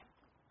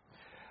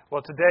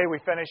Well, today we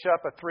finish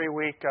up a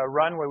 3-week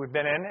run where we've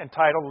been in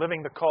entitled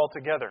Living the Call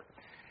Together.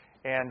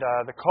 And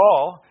the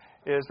call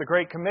is the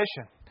Great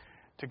Commission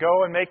to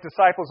go and make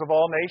disciples of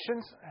all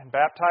nations and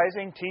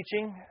baptizing,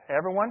 teaching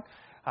everyone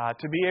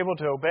to be able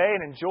to obey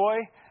and enjoy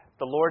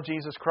the Lord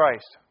Jesus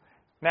Christ.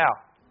 Now,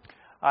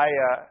 I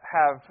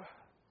have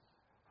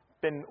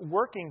been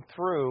working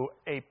through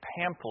a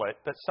pamphlet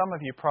that some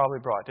of you probably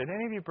brought. Did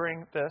any of you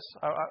bring this?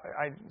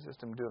 I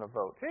just am doing a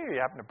vote. Hey, you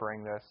happen to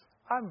bring this?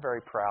 I'm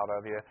very proud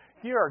of you.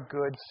 You are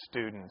good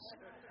students.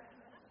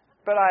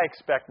 But I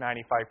expect 95%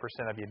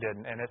 of you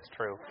didn't, and it's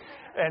true.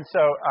 And so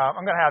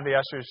I'm going to have the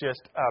ushers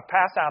just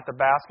pass out the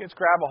baskets.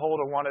 Grab a hold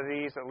of one of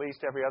these, at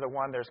least every other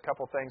one. There's a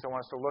couple things I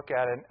want us to look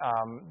at in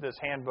this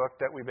handbook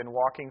that we've been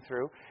walking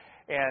through.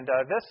 And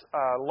this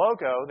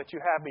logo that you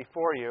have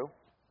before you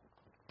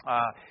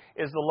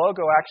is the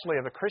logo actually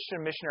of the Christian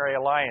Missionary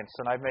Alliance.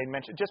 And I've made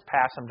mention, just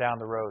pass them down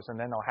the rows, and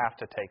then they'll have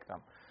to take them.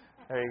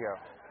 There you go.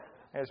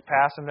 Just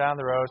pass them down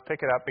the rows,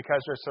 pick it up,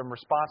 because there's some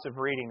responsive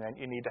reading that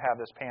you need to have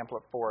this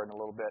pamphlet for in a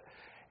little bit.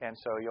 And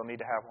so you'll need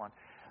to have one.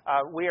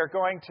 We are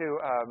going to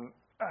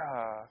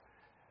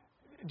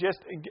just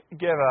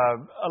give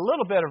a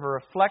little bit of a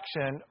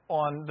reflection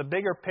on the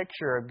bigger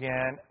picture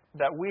again,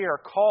 that we are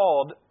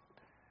called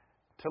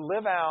to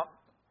live out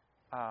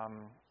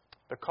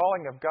the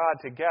calling of God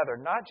together,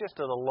 not just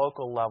at a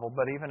local level,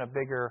 but even a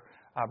bigger,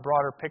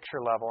 broader picture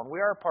level. And we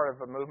are part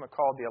of a movement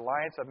called the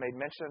Alliance. I've made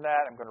mention of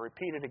that. I'm going to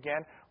repeat it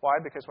again. Why?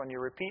 Because when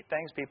you repeat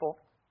things, people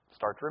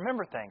start to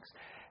remember things.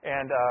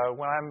 And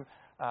when I'm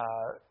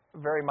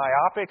very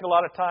myopic a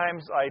lot of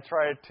times, I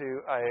try to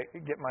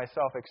get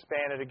myself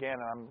expanded again,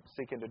 and I'm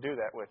seeking to do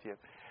that with you.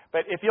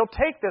 But if you'll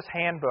take this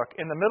handbook,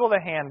 in the middle of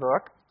the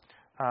handbook,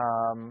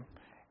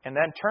 and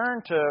then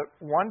turn to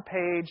one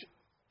page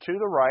to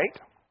the right,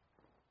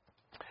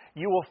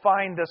 you will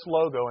find this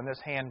logo in this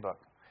handbook.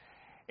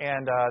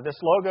 And this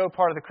logo,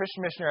 part of the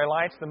Christian Missionary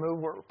Alliance, the move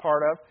we're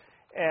part of.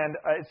 And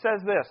it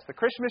says this: the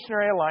Christian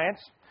Missionary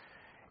Alliance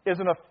is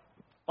an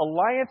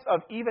alliance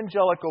of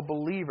evangelical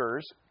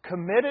believers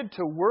committed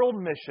to world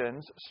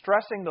missions,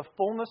 stressing the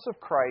fullness of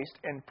Christ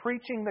and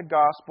preaching the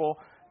gospel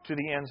to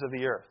the ends of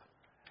the earth.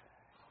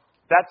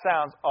 That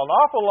sounds an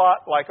awful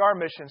lot like our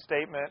mission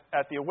statement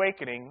at The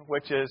Awakening,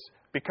 which is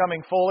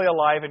becoming fully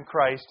alive in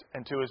Christ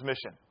and to His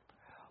mission.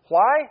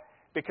 Why?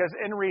 Because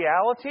in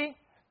reality,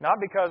 not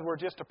because we're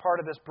just a part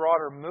of this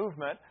broader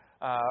movement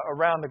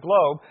around the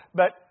globe,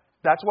 but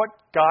that's what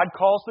God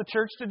calls the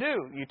church to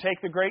do. You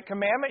take the Great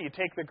Commandment, you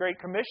take the Great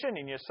Commission,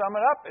 and you sum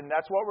it up, and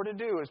that's what we're to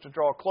do, is to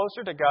draw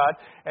closer to God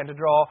and to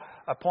draw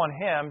upon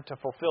Him to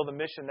fulfill the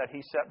mission that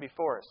He set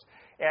before us.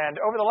 And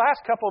over the last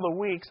couple of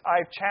weeks,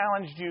 I've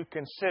challenged you to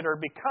consider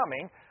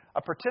becoming a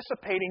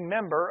participating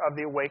member of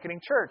the Awakening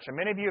Church. And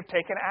many of you have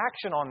taken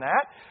action on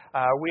that.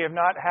 We have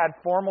not had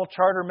formal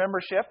charter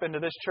membership into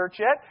this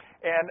church yet.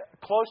 And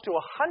close to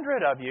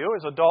 100 of you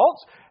as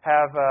adults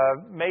have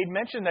made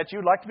mention that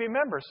you'd like to be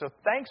members. So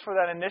thanks for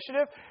that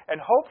initiative.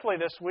 And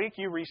hopefully this week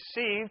you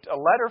received a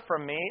letter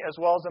from me as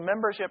well as a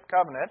membership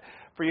covenant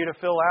for you to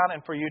fill out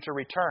and for you to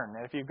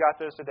return. And if you've got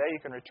those today, you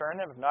can return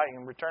them. If not,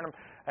 you can return them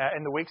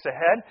in the weeks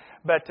ahead.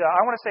 But I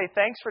want to say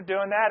thanks for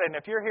doing that. And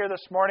if you're here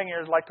this morning,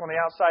 you're like on the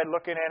outside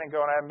looking in and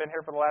going, I haven't been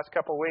here for the last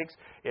couple of weeks,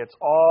 it's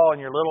all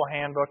in your little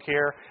handbook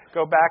here.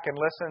 Go back and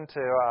listen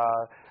to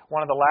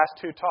one of the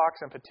last 2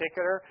 talks in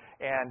particular,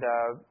 and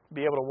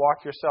be able to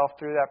walk yourself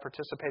through that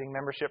participating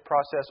membership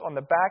process. On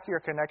the back of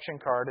your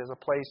connection card is a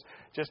place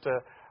just to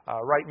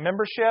write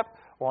membership.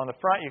 Well, on the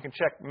front you can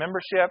check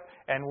membership,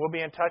 and we'll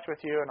be in touch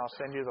with you, and I'll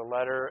send you the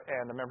letter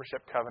and the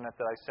membership covenant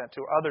that I sent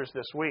to others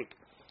this week.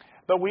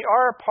 But we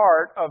are a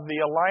part of the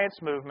Alliance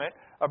movement,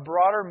 a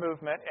broader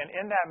movement, and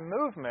in that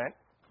movement,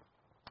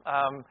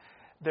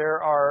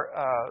 there are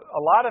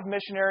a lot of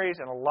missionaries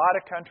in a lot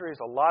of countries.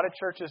 A lot of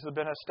churches have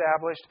been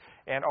established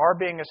and are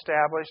being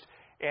established.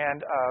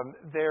 And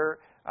there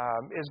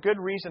is good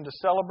reason to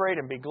celebrate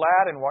and be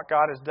glad in what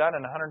God has done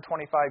in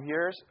 125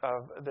 years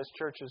of this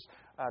church's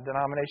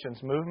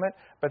denomination's movement.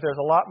 But there's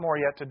a lot more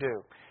yet to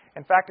do.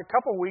 In fact, a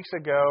couple weeks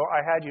ago, I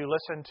had you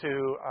listen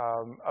to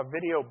a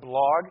video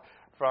blog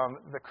from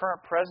the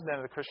current president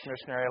of the Christian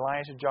Missionary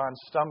Alliance, John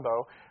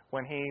Stumbo,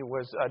 when he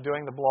was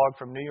doing the blog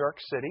from New York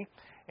City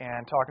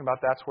and talking about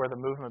that's where the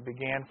movement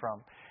began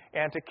from.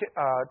 And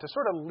to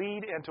sort of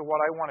lead into what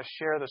I want to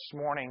share this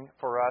morning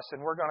for us,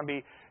 and we're going to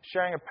be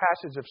sharing a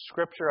passage of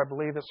Scripture, I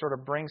believe, that sort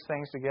of brings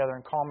things together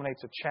and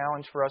culminates a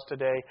challenge for us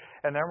today.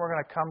 And then we're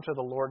going to come to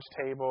the Lord's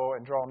table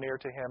and draw near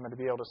to Him and to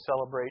be able to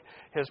celebrate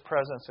His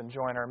presence and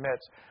join our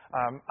midst.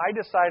 I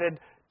decided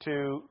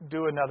to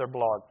do another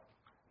blog.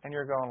 And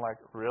you're going like,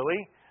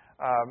 really?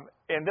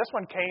 And this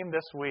one came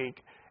this week.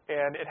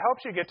 And it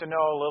helps you get to know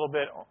a little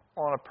bit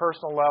on a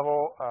personal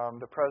level,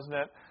 the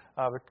president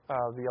of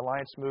the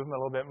Alliance movement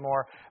a little bit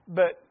more.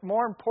 But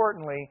more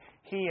importantly,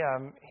 he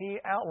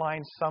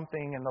outlines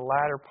something in the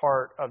latter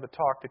part of the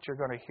talk that you're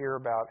going to hear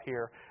about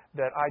here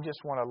that I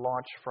just want to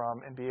launch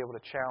from and be able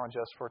to challenge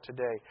us for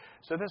today.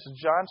 So this is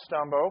John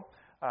Stumbo,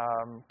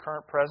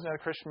 current president of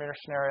the Christian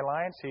Missionary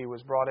Alliance. He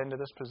was brought into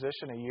this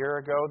position a year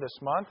ago this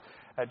month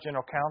at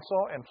General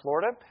Counsel in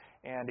Florida,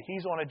 and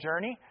he's on a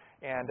journey,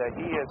 and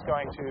he is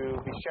going to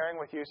be sharing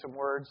with you some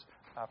words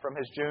from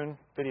his June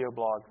video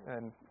blog,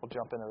 and we'll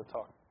jump into the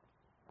talk.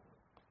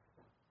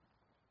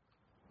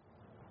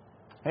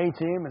 Hey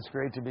team, it's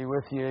great to be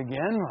with you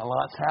again. A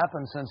lot's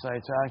happened since I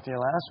talked to you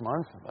last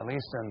month, at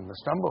least in the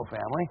Stumbo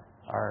family.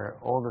 Our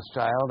oldest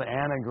child,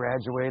 Anna,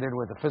 graduated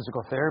with a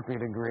physical therapy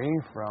degree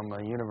from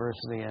a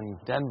university in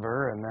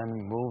Denver and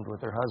then moved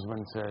with her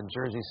husband to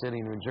Jersey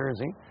City, New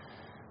Jersey.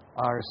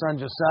 Our son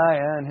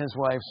Josiah and his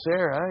wife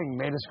Sarah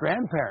made us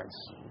grandparents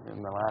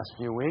in the last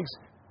few weeks.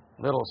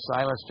 Little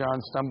Silas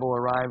John Stumbo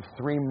arrived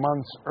 3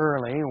 months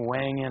early,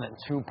 weighing in at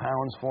 2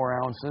 pounds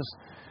 4 ounces.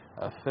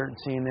 A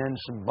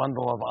 13-inch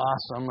bundle of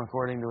awesome,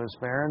 according to his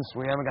parents.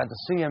 We haven't got to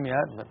see him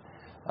yet, but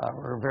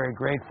we're very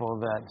grateful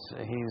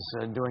that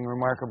he's doing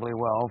remarkably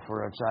well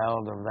for a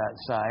child of that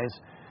size.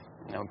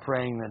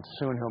 Praying that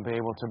soon he'll be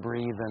able to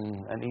breathe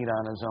and eat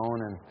on his own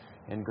and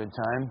in good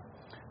time.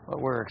 But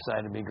we're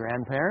excited to be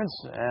grandparents,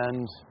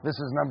 and this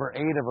is number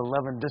 8 of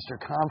 11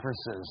 district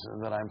conferences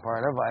that I'm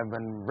part of. I've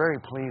been very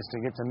pleased to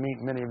get to meet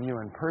many of you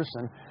in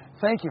person.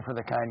 Thank you for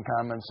the kind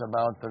comments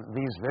about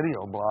these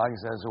video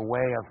blogs as a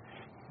way of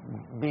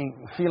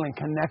feeling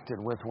connected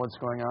with what's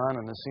going on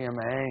in the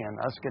CMA and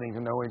us getting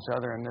to know each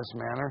other in this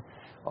manner.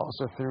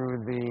 Also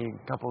through the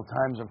couple of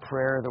times of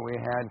prayer that we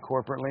had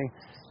corporately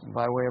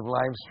by way of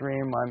live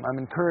stream. I'm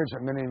encouraged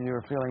that many of you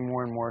are feeling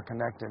more and more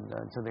connected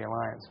to the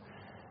Alliance.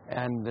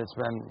 And it's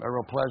been a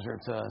real pleasure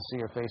to see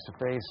you face to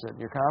face at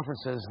your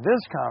conferences.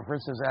 This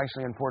conference is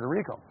actually in Puerto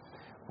Rico,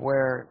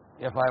 where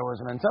if I was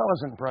an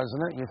intelligent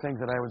president, you'd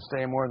think that I would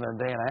stay more than a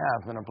day and a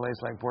half in a place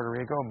like Puerto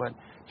Rico, but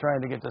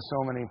trying to get to so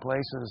many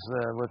places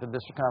with the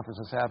district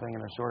conferences happening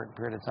in a short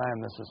period of time,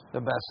 this is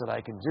the best that I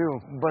could do.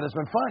 But it's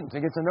been fun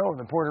to get to know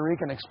the Puerto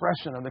Rican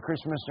expression of the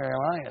Christian Missionary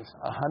Alliance.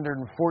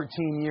 114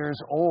 years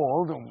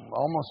old,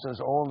 almost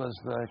as old as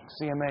the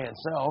CMA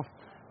itself,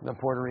 the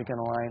Puerto Rican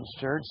Alliance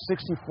Church.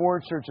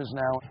 64 churches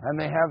now, and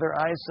they have their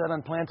eyes set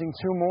on planting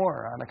 2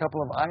 more on a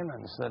couple of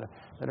islands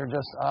that are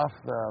just off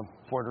the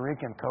Puerto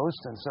Rican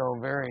coast, and so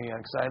very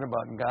excited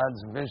about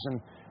God's vision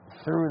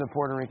through the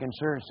Puerto Rican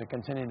Church to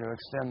continue to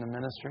extend the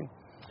ministry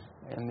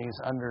in these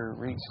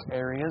under-reached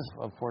areas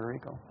of Puerto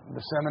Rico.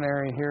 The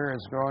seminary here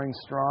is growing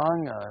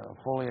strong, a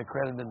fully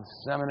accredited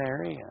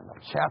seminary, and a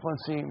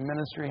chaplaincy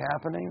ministry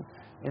happening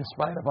in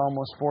spite of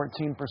almost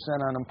 14%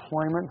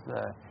 unemployment.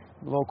 The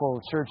local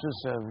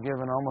churches have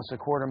given almost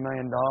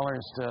 $250,000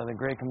 to the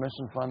Great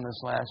Commission Fund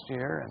this last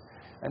year,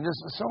 and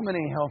just so many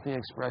healthy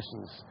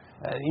expressions.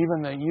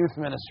 Even the youth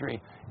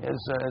ministry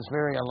is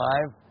very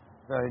alive.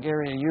 The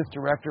area youth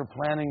director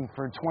planning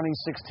for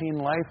 2016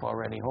 Life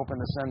already, hoping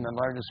to send the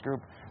largest group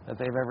that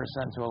they've ever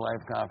sent to a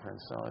Life conference.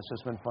 So it's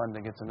just been fun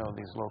to get to know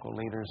these local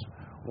leaders.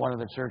 One of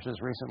the churches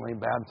recently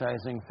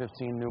baptizing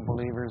 15 new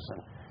believers,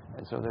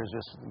 and so there's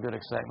just good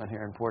excitement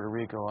here in Puerto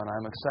Rico, and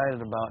I'm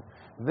excited about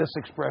this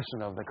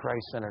expression of the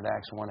Christ-centered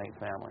Acts 1:8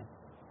 family.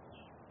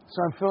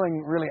 So I'm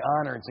feeling really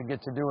honored to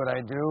get to do what I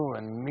do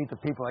and meet the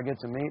people I get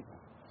to meet.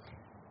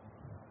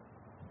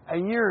 A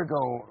year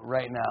ago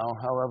right now,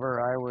 however,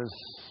 I was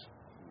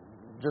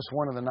just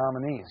one of the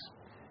nominees.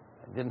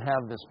 I didn't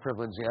have this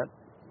privilege yet,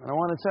 and I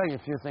want to tell you a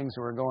few things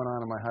that were going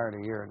on in my heart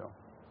a year ago.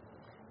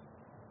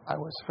 I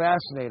was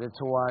fascinated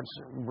to watch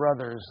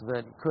brothers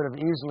that could have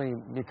easily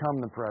become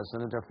the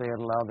president if they had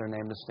allowed their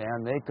name to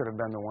stand. They could have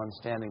been the ones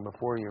standing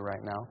before you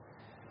right now.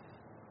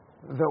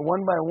 That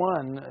one by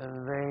one,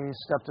 they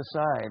stepped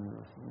aside,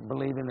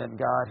 believing that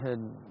God had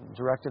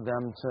directed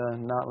them to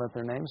not let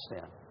their name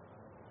stand.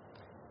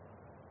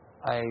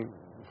 I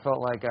felt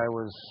like I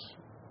was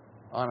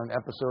on an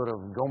episode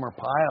of Gomer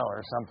Pyle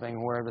or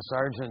something where the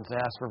sergeant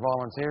asks for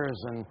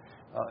volunteers and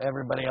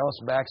everybody else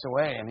backs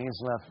away and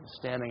he's left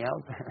standing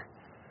out there.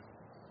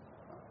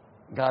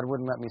 God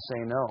wouldn't let me say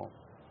no.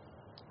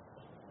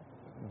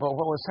 But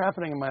what was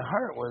happening in my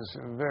heart was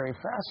very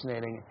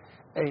fascinating.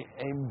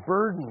 A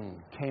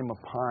burden came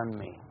upon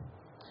me,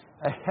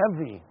 a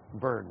heavy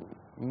burden,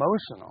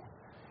 emotional.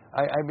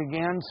 I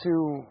began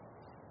to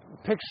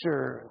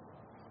picture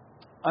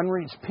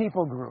unreached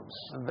people groups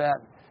that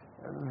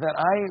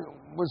I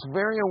was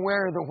very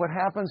aware that what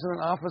happens in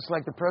an office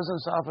like the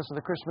President's Office of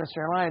the Christian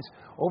Missionary Alliance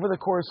over the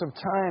course of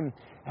time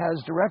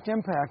has direct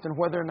impact on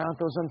whether or not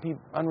those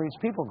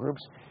unreached people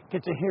groups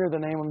get to hear the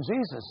name of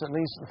Jesus, at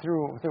least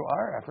through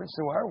our efforts,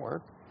 through our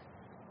work.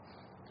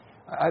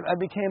 I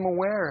became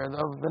aware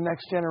of the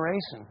next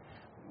generation,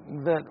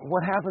 that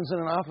what happens in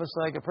an office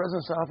like a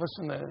President's Office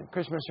in the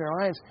Christian Missionary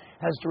Alliance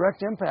has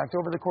direct impact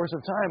over the course of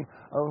time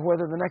of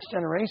whether the next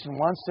generation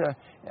wants to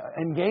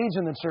engage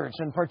in the church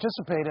and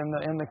participate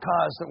in the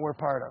cause that we're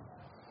part of.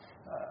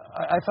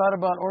 I thought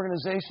about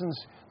organizations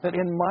that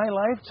in my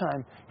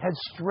lifetime had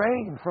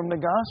strayed from the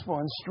gospel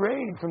and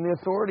strayed from the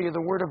authority of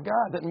the Word of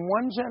God, that in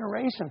one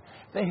generation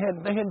they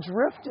had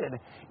drifted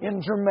in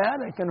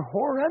dramatic and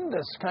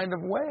horrendous kind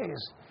of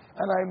ways.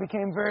 And I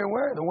became very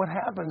aware that what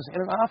happens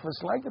in an office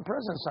like the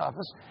President's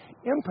office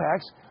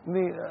impacts,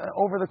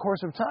 over the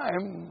course of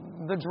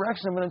time, the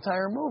direction of an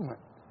entire movement.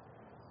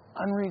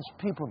 Unreached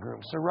people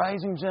groups, the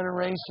rising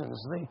generations,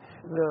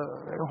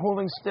 the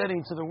holding steady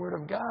to the Word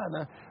of God,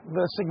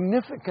 the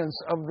significance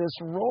of this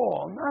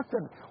role. Not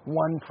that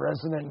one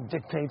president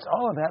dictates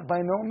all of that,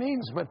 by no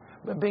means, but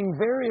being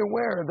very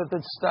aware that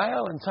the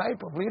style and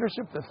type of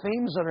leadership, the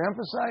themes that are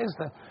emphasized,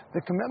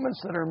 the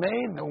commitments that are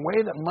made, the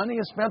way that money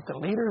is spent, the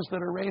leaders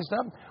that are raised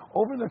up,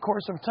 over the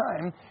course of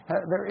time,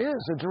 there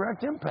is a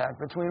direct impact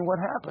between what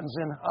happens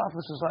in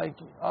offices like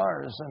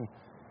ours and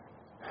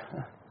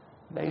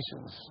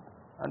nations.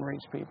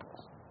 Unreached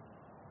peoples.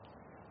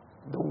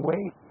 The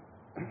weight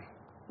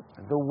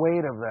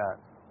of that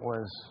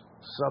was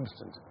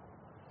substantive.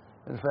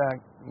 In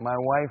fact, my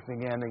wife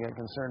began to get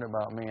concerned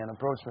about me and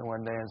approached me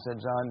one day and said,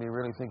 "John, do you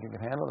really think you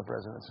can handle the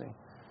presidency?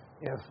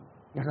 If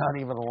you're not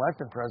even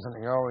elected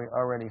president, you're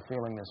already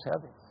feeling this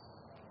heavy."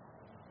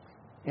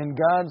 In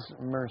God's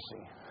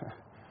mercy,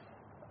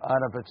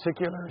 on a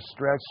particular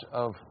stretch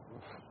of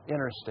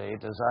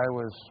interstate, as I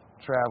was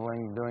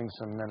traveling, doing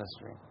some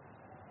ministry,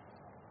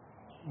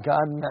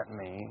 God met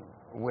me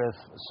with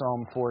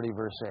Psalm 40,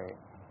 verse 8,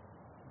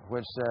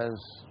 which says,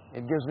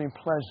 "It gives me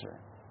pleasure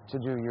to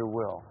do your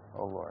will,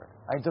 O Lord.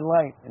 I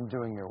delight in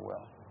doing your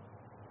will."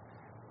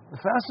 The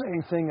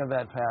fascinating thing of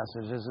that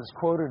passage is it's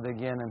quoted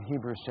again in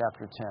Hebrews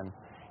chapter 10,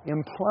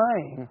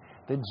 implying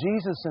that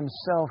Jesus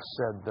himself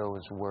said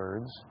those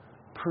words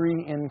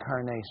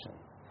pre-incarnation.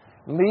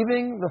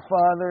 Leaving the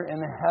Father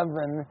in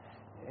heaven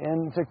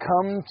and to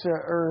come to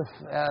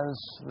earth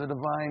as the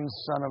divine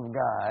Son of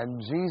God,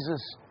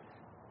 Jesus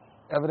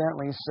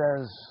evidently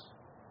says,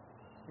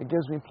 "It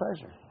gives me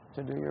pleasure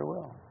to do your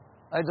will.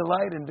 I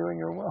delight in doing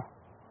your will."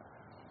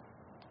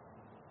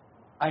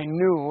 I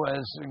knew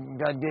as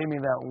God gave me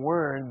that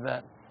word,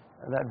 that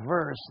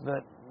verse,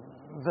 that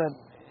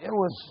it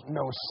was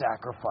no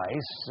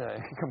sacrifice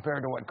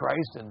compared to what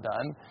Christ had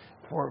done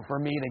for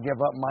me to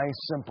give up my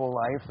simple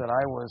life that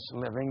I was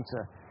living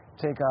to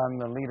take on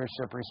the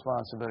leadership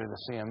responsibility of the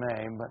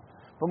CMA.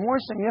 But more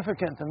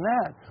significant than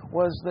that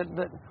was that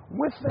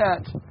with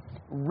that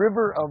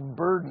river of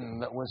burden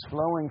that was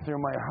flowing through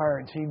my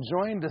heart, he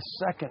joined a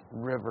second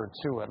river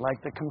to it, like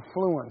the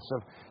confluence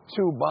of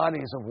two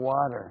bodies of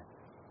water.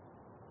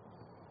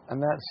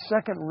 And that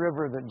second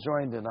river that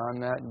joined it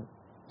on that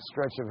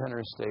stretch of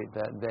interstate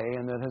that day,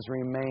 and that has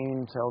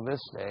remained till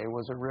this day,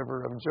 was a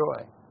river of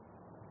joy.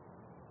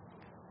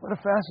 What a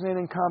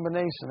fascinating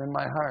combination in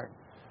my heart.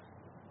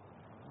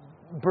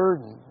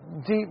 Burden,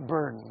 deep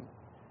burden,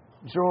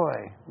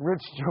 joy,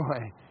 rich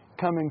joy,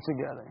 coming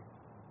together.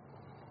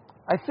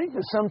 I think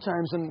that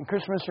sometimes in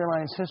Christian Ministry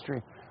Alliance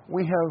history,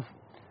 we have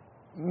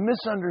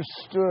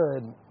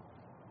misunderstood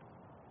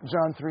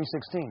John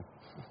 3:16,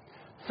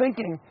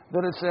 thinking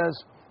that it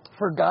says,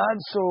 For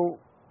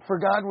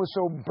God was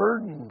so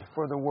burdened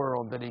for the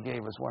world that he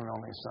gave his one and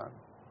only Son.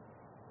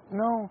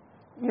 No,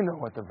 you know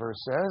what the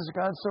verse says.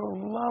 God so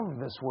loved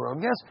this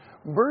world. Yes,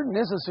 burden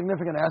is a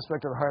significant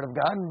aspect of the heart of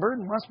God, and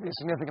burden must be a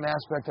significant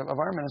aspect of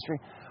our ministry,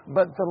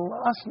 but the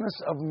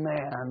lostness of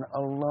man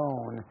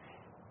alone,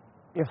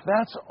 if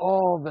that's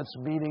all that's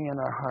beating in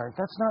our heart,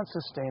 that's not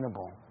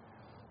sustainable.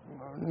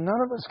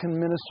 None of us can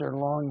minister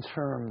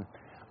long-term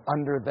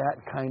under that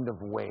kind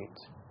of weight.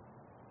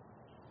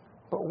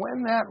 But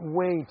when that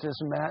weight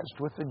is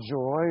matched with the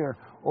joy,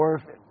 or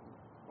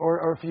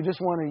if you just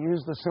want to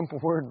use the simple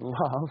word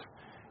love,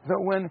 that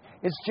when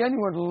it's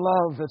genuine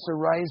love that's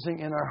arising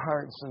in our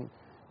hearts and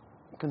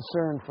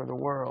concern for the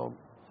world,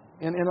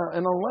 in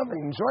a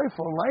loving,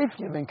 joyful,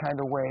 life-giving kind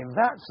of way,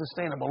 that's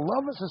sustainable.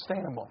 Love is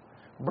sustainable.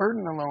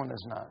 Burden alone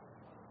is not.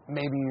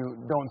 Maybe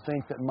you don't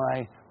think that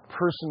my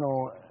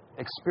personal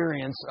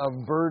experience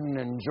of burden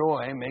and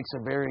joy makes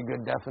a very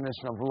good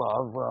definition of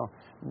love. Well,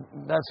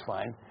 that's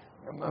fine.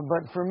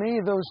 But for me,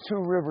 those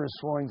two rivers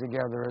flowing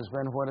together has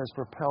been what has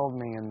propelled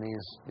me in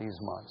these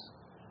months.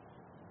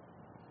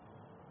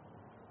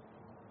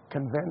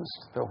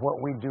 Convinced that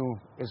what we do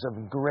is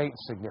of great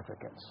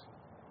significance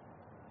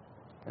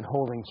in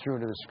holding true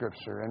to the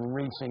Scripture and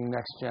reaching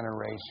next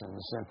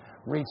generations and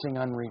reaching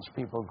unreached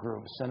people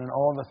groups and in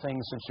all the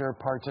things that you're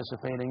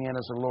participating in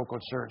as a local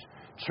church,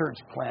 church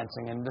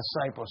planting and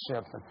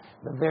discipleship and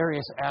the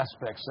various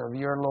aspects of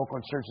your local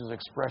church's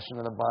expression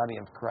of the body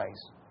of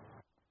Christ.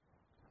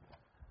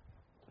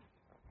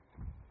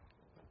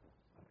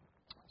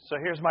 So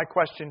here's my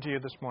question to you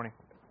this morning.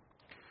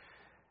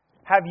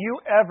 Have you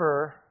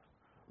ever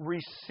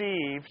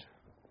received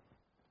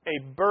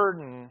a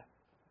burden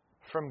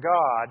from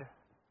God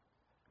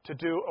to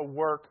do a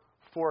work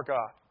for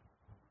God?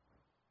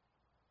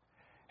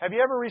 Have you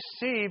ever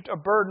received a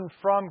burden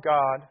from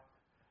God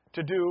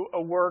to do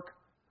a work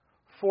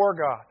for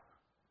God?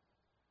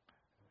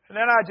 And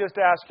then I just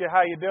ask you,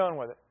 how you doing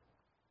with it?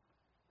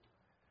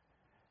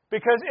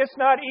 Because it's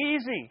not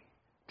easy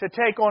to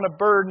take on a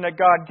burden that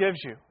God gives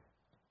you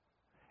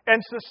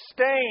and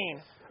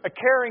sustain a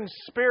caring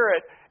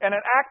spirit and an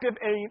active,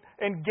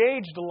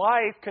 engaged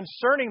life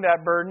concerning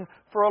that burden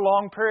for a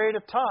long period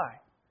of time.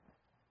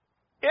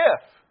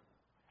 If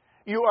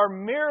you are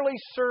merely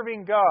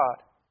serving God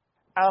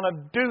out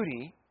of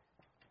duty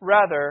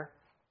rather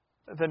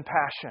than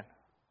passion.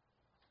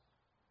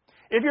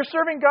 If you're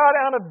serving God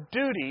out of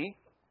duty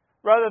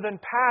rather than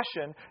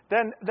passion,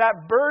 then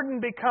that burden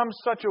becomes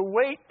such a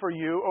weight for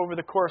you over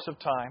the course of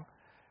time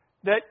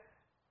that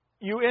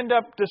you end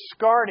up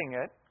discarding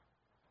it,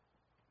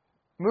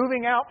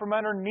 moving out from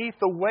underneath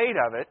the weight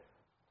of it,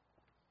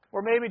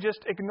 or maybe just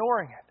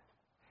ignoring it.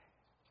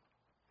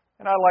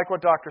 And I like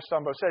what Dr.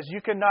 Stumbo says.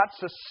 You cannot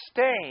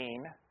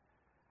sustain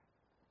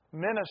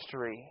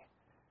ministry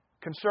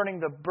concerning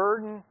the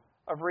burden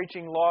of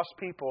reaching lost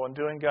people and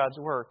doing God's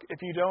work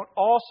if you don't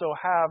also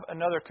have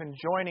another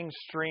conjoining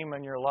stream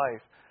in your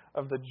life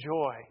of the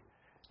joy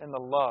and the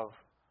love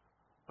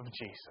of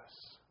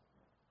Jesus.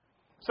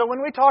 So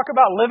when we talk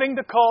about living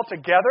the call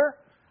together,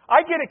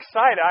 I get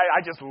excited. I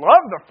just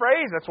love the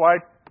phrase. That's why I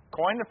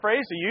coined the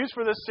phrase to use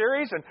for this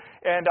series. And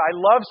I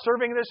love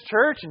serving this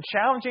church and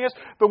challenging us.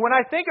 But when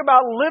I think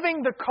about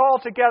living the call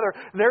together,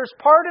 there's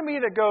part of me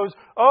that goes,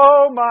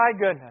 oh my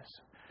goodness.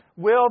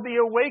 Will the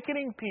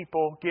awakening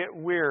people get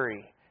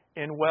weary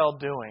in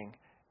well-doing?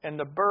 And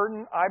the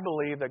burden, I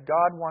believe, that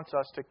God wants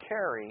us to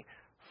carry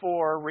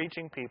for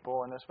reaching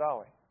people in this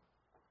valley.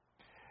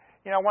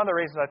 You know, one of the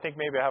reasons I think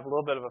maybe I have a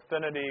little bit of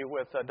affinity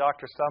with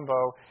Dr.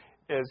 Stumbo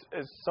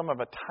is some of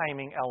a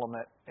timing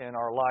element in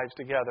our lives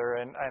together.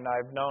 And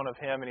I've known of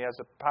him, and he has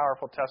a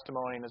powerful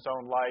testimony in his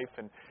own life,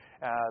 and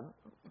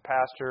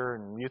pastor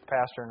and youth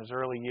pastor in his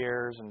early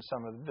years, and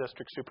some of the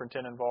district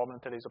superintendent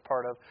involvement that he's a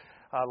part of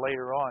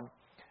later on.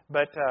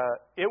 But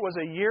it was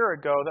a year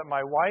ago that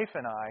my wife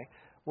and I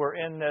were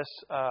in this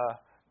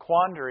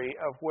quandary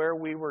of where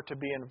we were to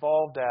be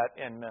involved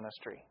at in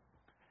ministry.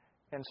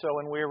 And so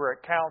when we were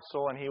at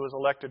council and he was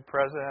elected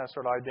president, I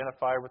sort of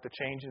identified with the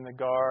change in the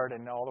guard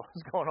and all that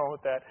was going on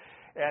with that.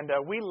 And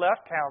we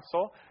left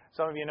council.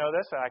 Some of you know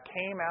this. And I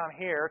came out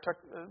here,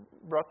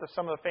 brought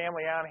some of the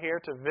family out here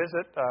to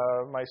visit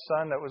my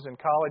son that was in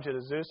college at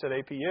Azusa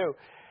at APU.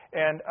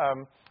 And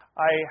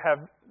I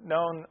have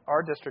known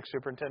our district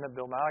superintendent,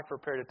 Bill Malik, for a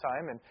period of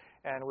time,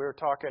 and we were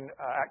talking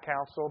at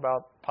council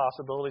about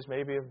possibilities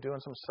maybe of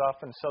doing some stuff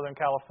in Southern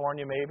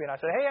California maybe. And I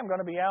said, hey, I'm going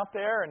to be out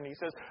there. And he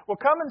says, well,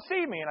 come and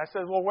see me. And I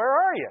said, well, where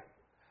are you?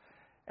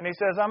 And he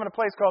says, I'm in a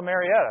place called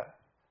Marietta.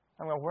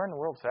 I'm going, where in the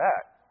world's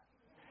that?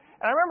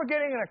 And I remember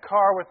getting in a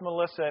car with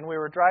Melissa, and we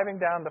were driving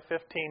down the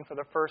 15 for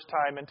the first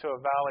time into a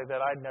valley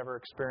that I'd never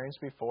experienced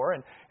before.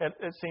 And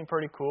it seemed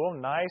pretty cool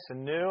and nice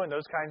and new and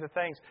those kinds of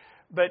things.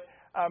 But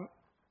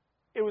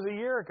it was a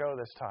year ago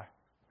this time.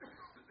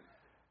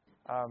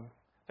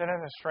 Then in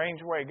a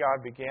strange way,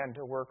 God began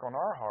to work on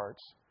our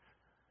hearts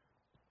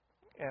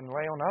and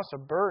lay on us a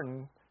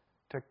burden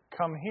to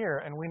come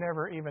here, and we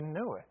never even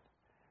knew it.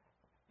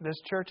 This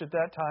church at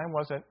that time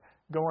wasn't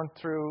going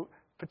through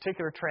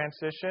particular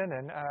transition,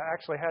 and I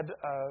actually had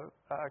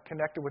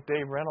connected with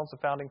Dave Reynolds, the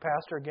founding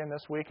pastor, again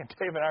this week, and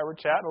Dave and I were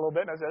chatting a little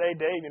bit, and I said, hey,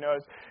 Dave,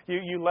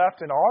 you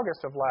left in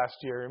August of last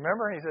year,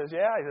 remember? And he says,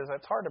 yeah. He says,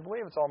 it's hard to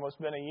believe it's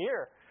almost been a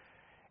year.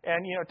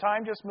 And,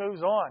 time just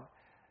moves on.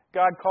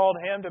 God called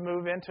him to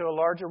move into a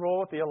larger role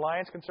with the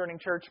Alliance concerning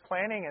church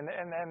planning, and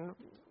then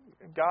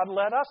God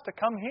led us to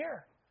come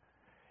here.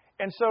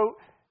 And so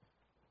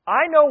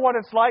I know what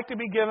it's like to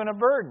be given a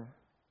burden.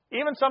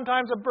 Even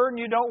sometimes a burden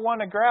you don't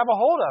want to grab a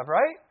hold of,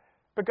 right?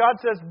 But God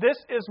says, this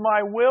is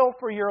my will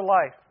for your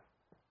life.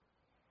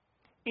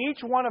 Each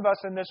one of us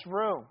in this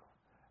room,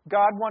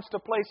 God wants to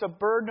place a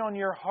burden on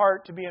your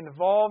heart to be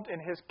involved in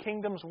His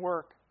kingdom's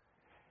work.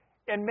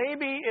 And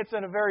maybe it's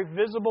in a very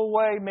visible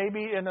way,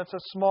 maybe it's a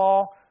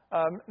small,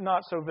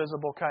 not so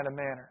visible kind of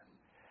manner.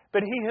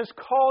 But He has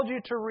called you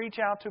to reach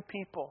out to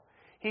people.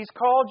 He's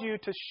called you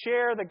to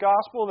share the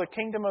gospel of the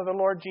kingdom of the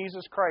Lord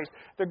Jesus Christ.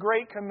 The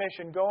Great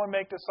Commission, go and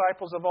make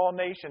disciples of all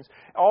nations,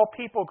 all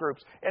people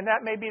groups. And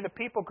that may be the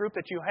people group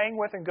that you hang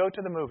with and go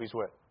to the movies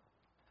with.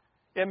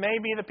 It may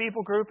be the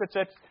people group that's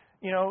at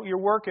your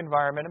work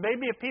environment. It may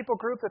be a people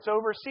group that's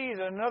overseas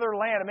in another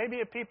land. It may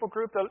be a people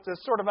group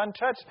that's sort of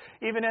untouched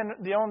even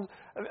in the own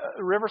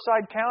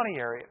Riverside County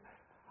area.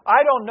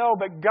 I don't know,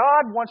 but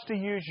God wants to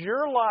use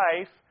your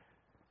life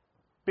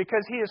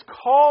because He has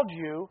called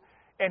you.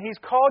 And He's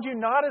called you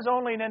not as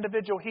only an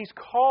individual, He's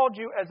called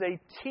you as a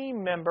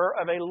team member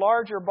of a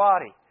larger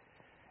body.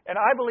 And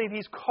I believe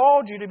He's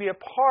called you to be a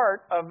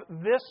part of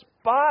this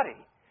body.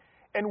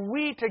 And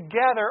we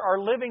together are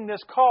living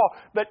this call.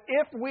 But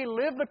if we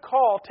live the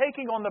call,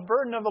 taking on the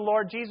burden of the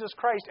Lord Jesus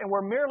Christ, and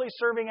we're merely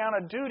serving out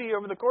a duty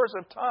over the course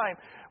of time,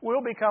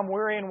 we'll become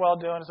weary and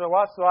well-doing. So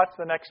what's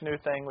the next new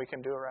thing we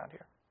can do around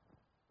here?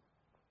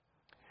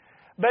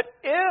 But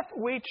if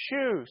we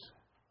choose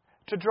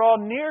to draw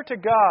near to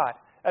God,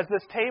 as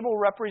this table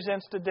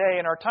represents today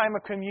and our time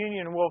of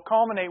communion will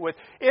culminate with,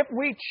 if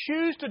we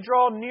choose to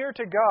draw near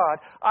to God,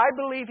 I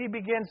believe He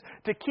begins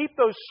to keep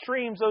those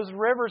streams, those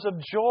rivers of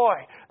joy,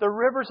 the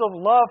rivers of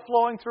love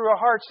flowing through our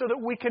hearts so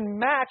that we can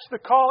match the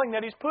calling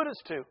that He's put us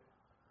to.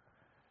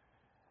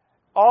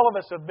 All of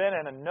us have been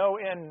in a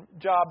no-end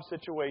job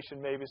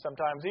situation maybe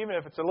sometimes, even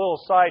if it's a little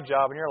side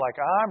job, and you're like,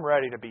 I'm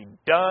ready to be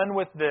done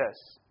with this.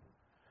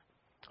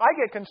 I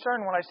get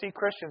concerned when I see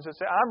Christians that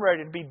say, I'm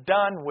ready to be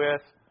done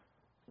with,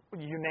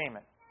 you name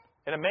it.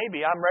 And it may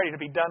be, I'm ready to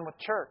be done with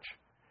church.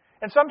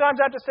 And sometimes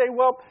I have to say,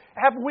 well,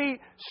 have we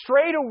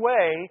strayed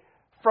away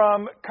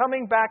from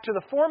coming back to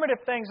the formative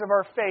things of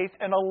our faith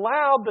and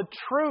allowed the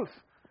truth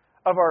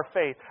of our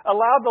faith,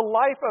 allowed the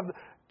life of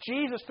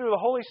Jesus through the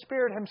Holy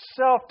Spirit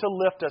Himself to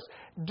lift us?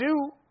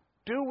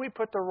 Do we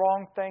put the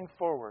wrong thing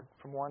forward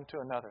from one to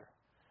another?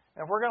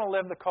 And if we're going to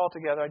live the call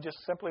together, I just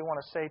simply want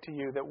to say to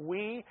you that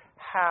we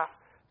have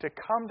to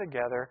come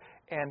together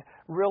and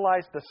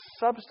realize the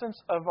substance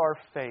of our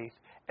faith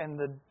and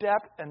the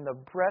depth and the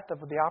breadth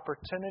of the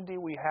opportunity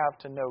we have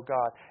to know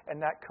God.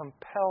 And that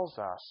compels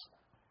us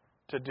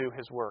to do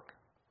His work.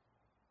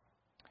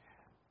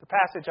 The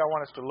passage I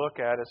want us to look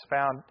at is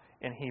found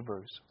in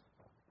Hebrews.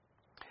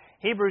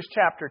 Hebrews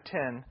chapter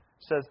 10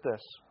 says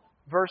this,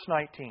 verse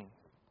 19.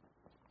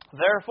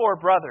 Therefore,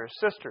 brothers,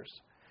 sisters,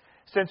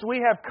 since we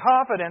have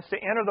confidence to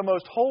enter the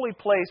most holy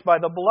place by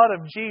the blood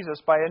of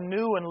Jesus, by a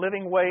new and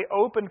living way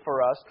opened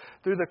for us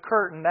through the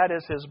curtain, that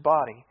is His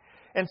body.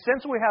 And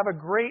since we have a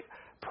great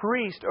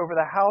priest over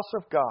the house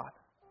of God.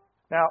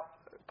 Now,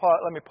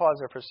 let me pause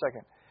there for a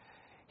second.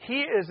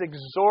 He is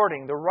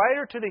exhorting the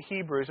writer to the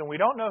Hebrews, and we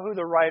don't know who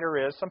the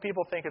writer is. Some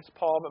people think it's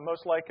Paul, but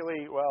most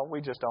likely, well,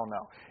 we just don't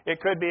know.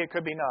 It could be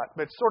not.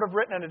 But it's sort of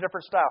written in a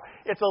different style.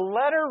 It's a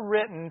letter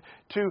written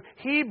to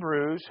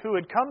Hebrews who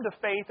had come to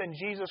faith in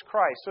Jesus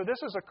Christ. So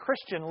this is a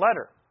Christian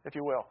letter, if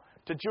you will,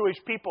 to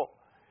Jewish people.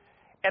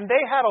 And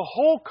they had a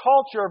whole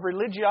culture of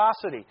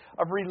religiosity,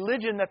 of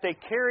religion that they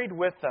carried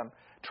with them,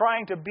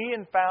 trying to be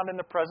and found in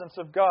the presence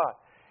of God.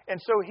 And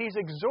so he's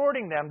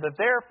exhorting them. The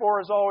therefore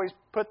is always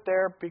put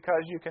there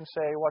because you can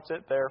say, what's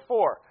it there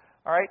for?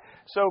 All right?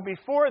 So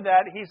before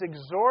that, he's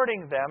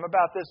exhorting them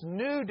about this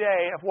new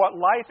day of what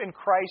life in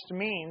Christ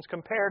means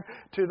compared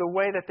to the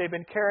way that they've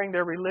been carrying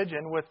their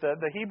religion with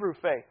the Hebrew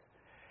faith.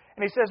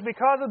 And he says,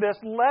 because of this,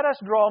 let us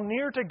draw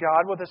near to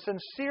God with a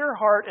sincere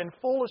heart and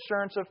full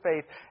assurance of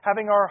faith,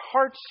 having our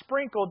hearts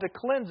sprinkled to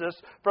cleanse us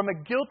from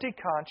a guilty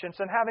conscience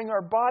and having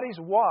our bodies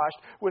washed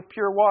with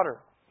pure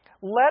water.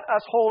 Let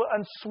us hold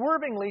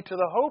unswervingly to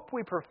the hope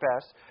we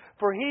profess,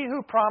 for He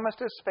who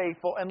promised is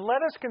faithful, and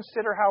let us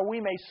consider how we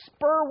may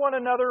spur one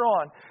another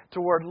on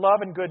toward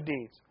love and good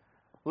deeds.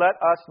 Let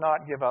us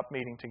not give up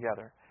meeting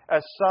together,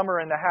 as some are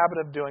in the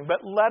habit of doing, but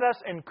let us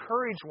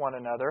encourage one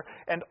another,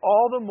 and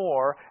all the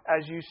more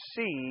as you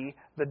see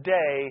the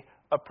day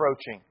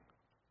approaching.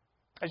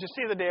 As you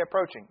see the day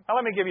approaching. Now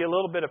let me give you a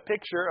little bit of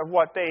picture of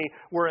what they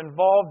were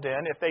involved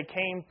in if they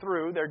came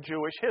through their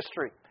Jewish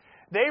history.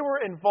 They were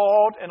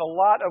involved in a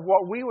lot of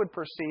what we would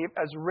perceive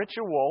as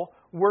ritual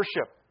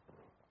worship.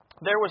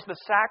 There was the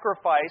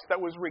sacrifice that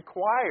was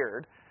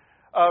required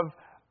of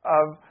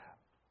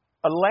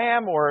a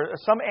lamb or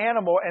some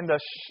animal, and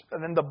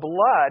then the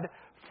blood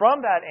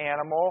from that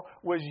animal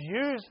was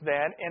used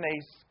then in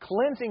a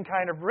cleansing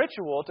kind of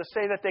ritual to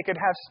say that they could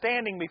have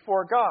standing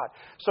before God.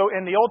 So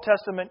in the Old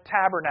Testament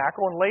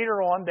tabernacle, and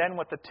later on then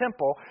with the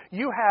temple,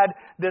 you had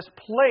this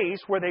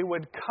place where they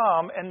would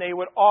come and they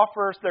would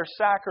offer their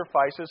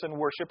sacrifices and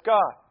worship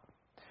God.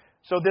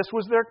 So this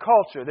was their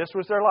culture. This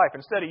was their life.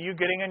 Instead of you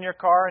getting in your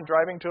car and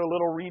driving to a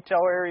little retail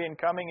area and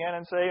coming in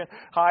and saying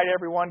hi to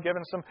everyone,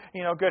 giving some,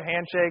 good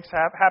handshakes,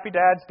 Happy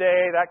Dad's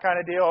Day, that kind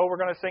of deal. Oh, we're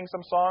going to sing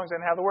some songs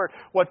and have the word.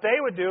 What they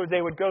would do,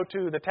 they would go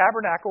to the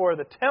tabernacle or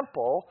the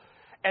temple,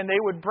 and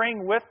they would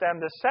bring with them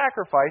the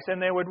sacrifice,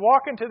 and they would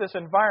walk into this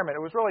environment.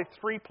 It was really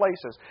three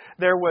places.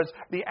 There was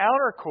the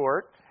outer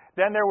court.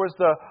 Then there was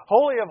the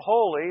Holy of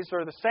Holies,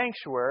 or the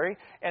sanctuary,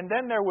 and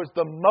then there was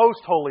the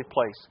most holy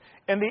place.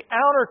 In the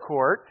outer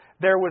court,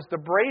 there was the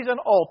brazen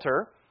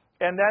altar,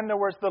 and then there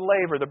was the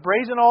laver. The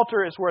brazen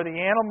altar is where the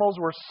animals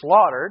were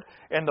slaughtered,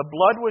 and the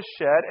blood was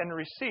shed and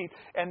received.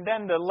 And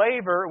then the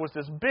laver was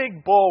this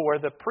big bowl where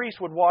the priest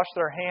would wash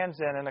their hands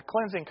in a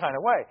cleansing kind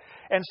of way.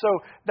 And so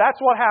that's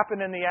what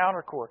happened in the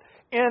outer court.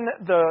 In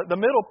the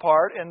middle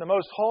part, in the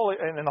most holy,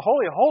 in the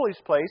Holy of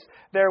Holies place,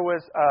 there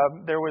was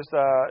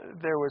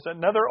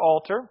another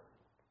altar.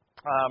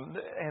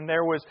 And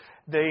there was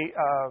the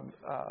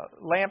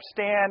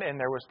lampstand, and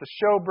there was the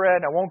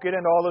showbread. I won't get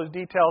into all those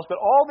details, but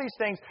all these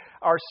things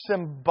are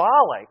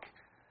symbolic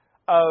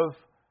of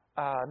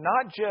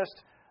not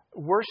just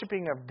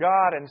worshiping of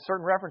God in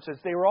certain references.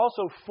 They were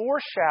also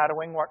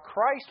foreshadowing what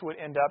Christ would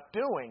end up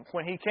doing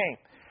when He came.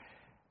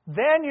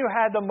 Then you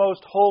had the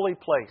most holy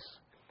place.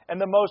 And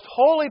the most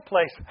holy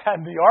place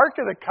had the Ark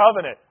of the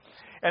Covenant.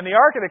 And the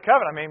Ark of the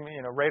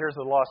Covenant, Raiders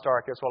of the Lost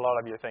Ark is what a lot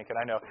of you are thinking,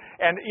 I know.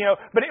 And,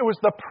 but it was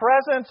the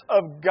presence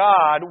of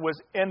God was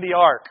in the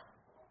Ark.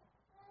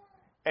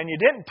 and you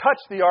didn't touch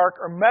the ark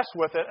or mess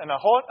with it in a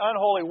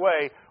unholy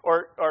way,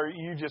 or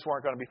you just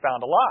weren't going to be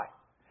found alive.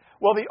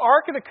 Well, the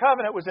Ark of the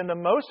Covenant was in the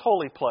most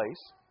holy place,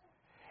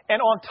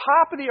 and on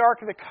top of the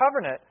Ark of the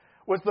Covenant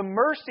was the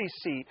mercy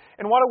seat.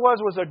 And what it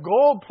was a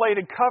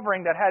gold-plated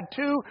covering that had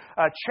two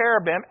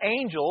cherubim,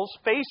 angels,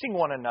 facing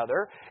one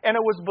another. And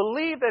it was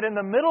believed that in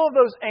the middle of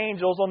those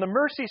angels, on the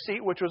mercy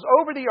seat, which was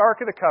over the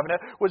Ark of the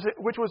Covenant,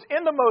 which was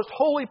in the most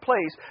holy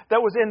place,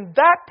 that was in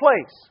that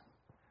place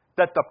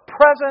that the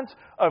presence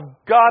of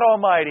God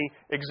Almighty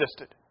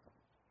existed.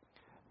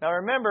 Now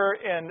remember,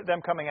 in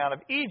them coming out of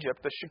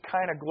Egypt, the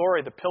Shekinah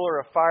glory, the pillar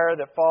of fire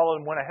that followed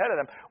and went ahead of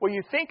them. Well,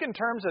 you think in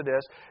terms of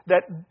this,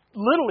 that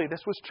literally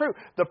this was true.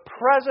 The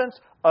presence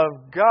of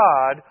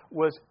God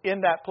was in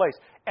that place.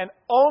 And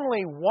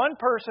only one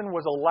person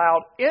was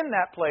allowed in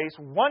that place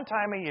one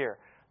time a year.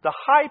 The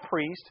high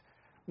priest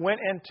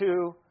went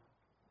into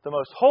the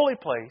most holy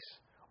place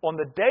on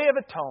the Day of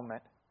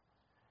Atonement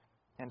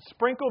and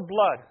sprinkled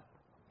blood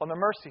on the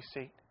mercy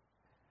seat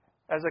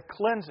as a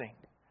cleansing,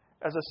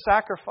 as a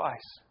sacrifice,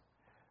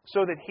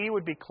 so that he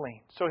would be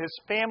clean, so his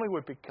family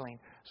would be clean,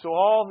 so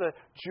all the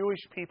Jewish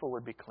people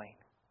would be clean.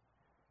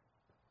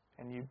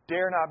 And you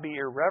dare not be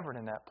irreverent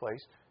in that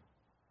place,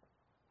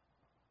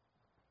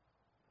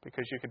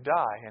 because you could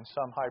die, and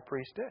some high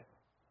priest did.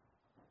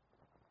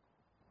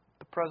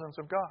 The presence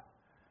of God.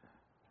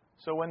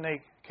 So when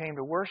they came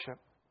to worship,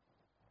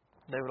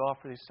 they would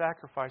offer these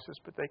sacrifices,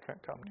 but they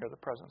couldn't come near the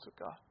presence of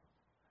God.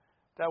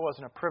 That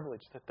wasn't a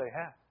privilege that they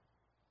had.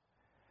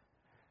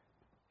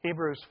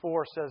 Hebrews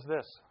 4 says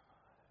this,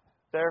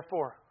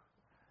 therefore,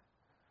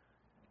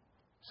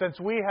 since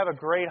we have a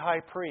great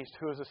high priest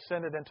who has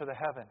ascended into the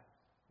heaven,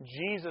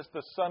 Jesus,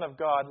 the Son of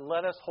God,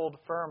 let us hold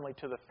firmly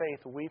to the faith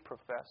we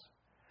profess.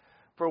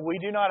 For we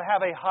do not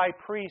have a high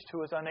priest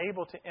who is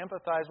unable to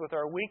empathize with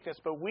our weakness,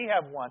 but we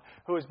have one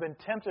who has been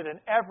tempted in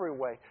every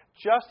way,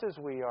 just as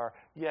we are,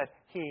 yet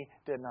he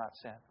did not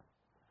sin.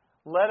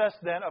 Let us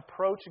then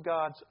approach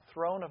God's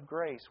throne of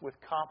grace with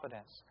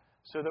confidence,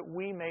 so that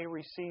we may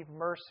receive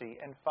mercy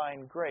and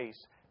find grace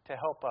to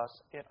help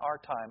us in our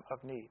time of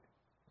need.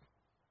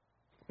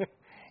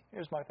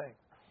 Here's my thing.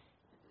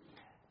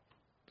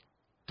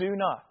 Do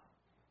not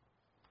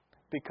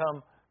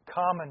become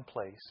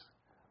commonplace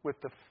with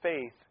the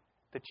faith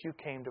that you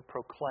came to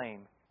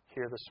proclaim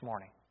here this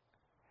morning.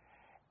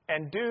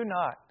 And do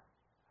not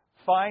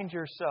find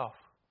yourself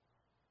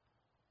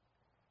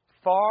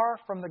far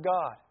from the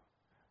God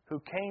who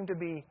came to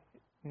be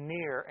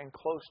near and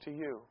close to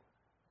you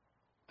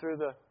through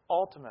the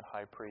ultimate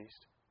high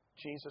priest,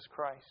 Jesus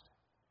Christ.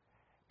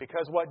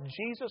 Because what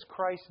Jesus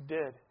Christ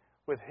did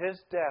with His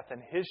death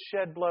and His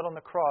shed blood on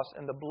the cross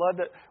and the blood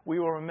that we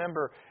will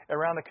remember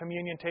around the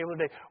communion table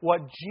today,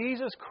 what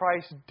Jesus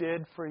Christ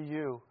did for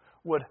you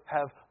would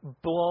have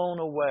blown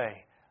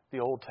away the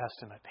Old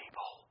Testament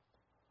people.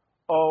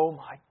 Oh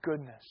my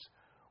goodness.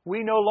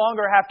 We no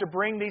longer have to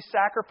bring these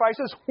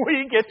sacrifices.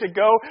 We get to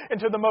go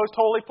into the most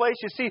holy place.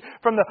 You see,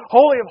 from the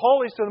Holy of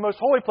Holies to the most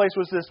holy place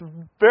was this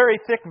very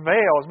thick veil.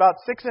 It was about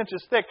 6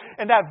 inches thick.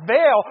 And that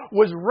veil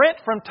was rent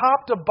from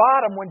top to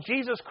bottom when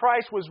Jesus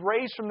Christ was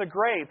raised from the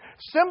grave,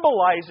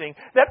 symbolizing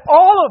that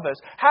all of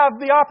us have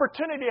the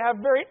opportunity to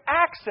have very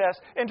access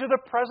into the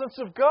presence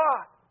of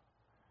God.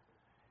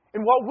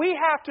 And what we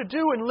have to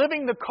do in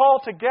living the call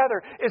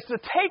together is to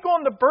take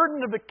on the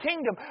burden of the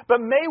kingdom.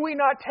 But may we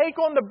not take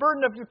on the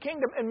burden of the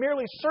kingdom and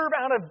merely serve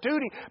out of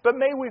duty. But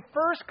may we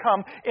first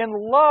come in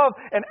love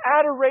and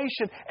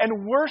adoration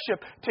and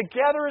worship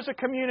together as a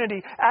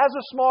community, as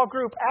a small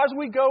group, as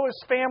we go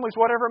as families,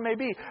 whatever it may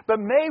be. But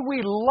may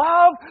we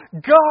love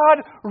God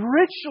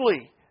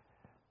richly,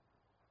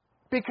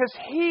 because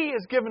He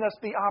has given us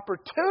the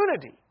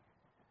opportunity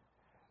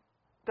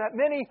that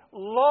many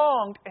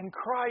longed and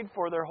cried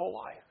for their whole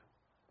life.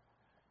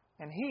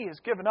 And He has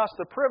given us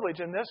the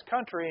privilege in this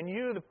country, and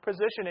you the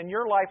position in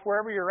your life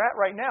wherever you're at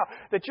right now,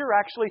 that you're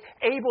actually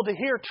able to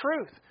hear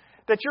truth.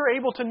 That you're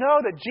able to know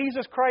that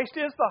Jesus Christ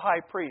is the high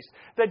priest.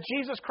 That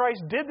Jesus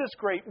Christ did this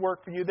great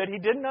work for you. That He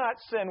did not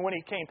sin when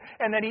He came.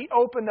 And that He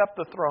opened up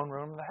the throne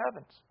room of the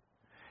heavens.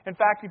 In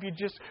fact, if you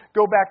just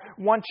go back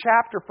one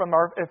chapter from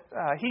our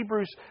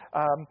Hebrews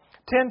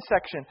 10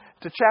 section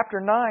to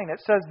chapter 9, it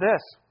says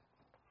this.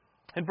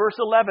 In verse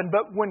 11,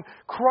 but when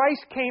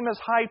Christ came as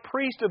high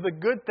priest of the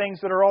good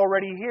things that are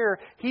already here,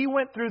 He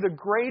went through the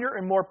greater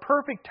and more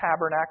perfect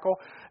tabernacle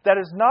that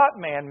is not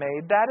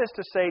man-made, that is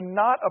to say,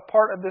 not a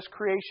part of this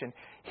creation.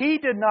 He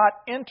did not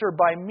enter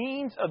by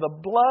means of the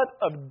blood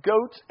of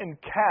goats and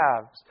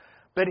calves,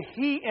 but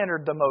He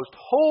entered the most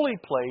holy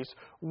place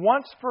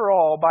once for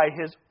all by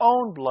His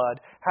own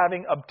blood,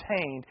 having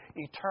obtained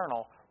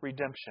eternal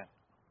redemption.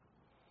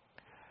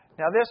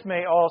 Now this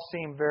may all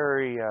seem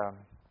very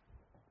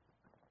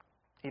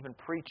even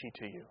preachy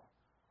to you,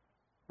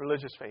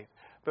 religious faith.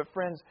 But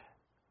friends,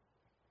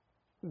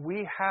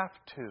 we have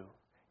to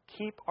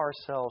keep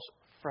ourselves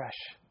fresh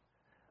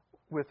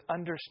with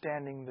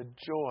understanding the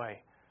joy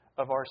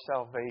of our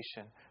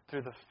salvation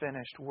through the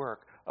finished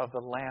work of the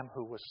Lamb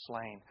who was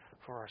slain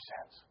for our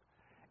sins.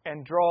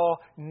 and draw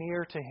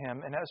near to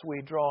Him. And as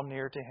we draw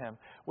near to Him,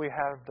 we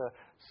have the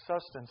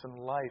sustenance and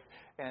life,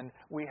 and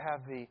we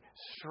have the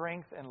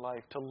strength and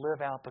life to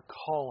live out the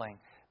calling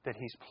that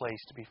He's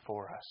placed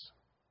before us.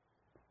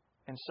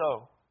 And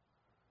so,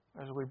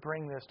 as we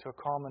bring this to a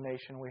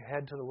culmination, we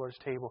head to the Lord's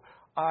table.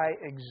 I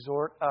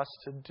exhort us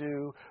to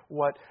do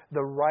what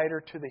the writer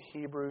to the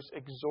Hebrews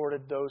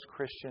exhorted those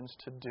Christians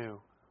to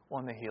do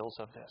on the heels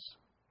of this.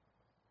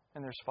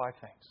 And there's 5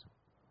 things.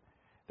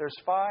 There's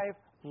 5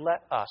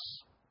 let us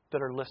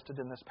that are listed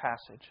in this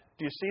passage.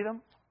 Do you see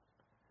them?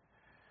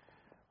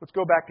 Let's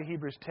go back to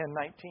Hebrews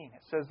 10:19.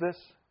 It says this,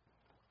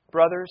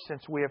 brothers,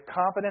 since we have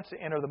confidence to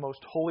enter the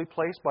most holy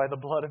place by the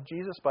blood of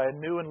Jesus, by a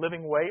new and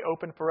living way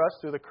opened for us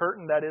through the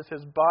curtain that is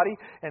His body,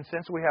 and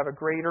since we have a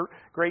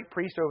great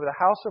priest over the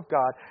house of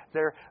God,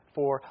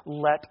 therefore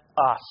let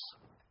us,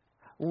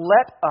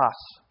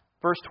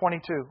 verse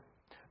 22,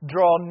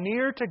 draw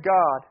near to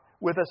God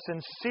with a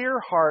sincere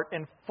heart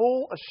and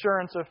full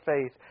assurance of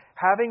faith,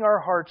 having our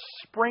hearts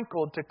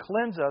sprinkled to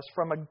cleanse us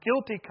from a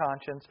guilty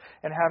conscience,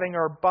 and having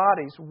our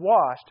bodies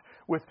washed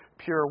with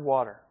pure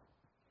water.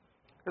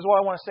 Here's what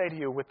I want to say to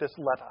you with this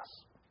let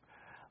us.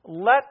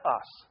 Let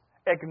us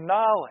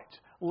acknowledge,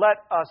 let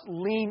us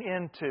lean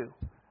into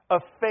a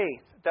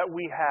faith that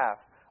we have,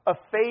 a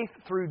faith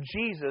through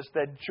Jesus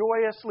that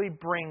joyously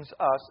brings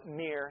us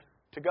near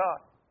to God.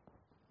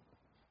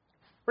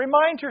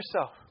 Remind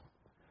yourself,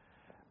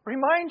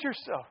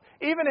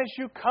 even as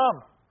you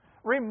come,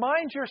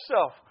 remind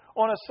yourself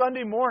on a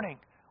Sunday morning,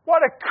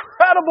 what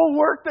incredible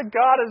work that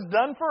God has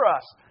done for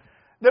us,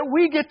 that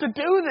we get to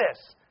do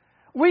this.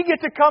 We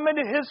get to come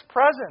into His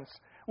presence.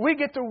 We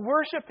get to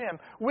worship Him.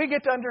 We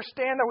get to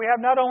understand that we have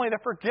not only the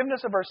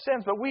forgiveness of our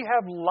sins, but we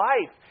have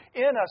life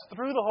in us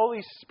through the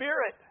Holy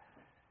Spirit.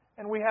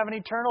 And we have an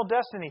eternal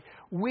destiny.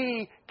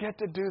 We get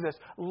to do this.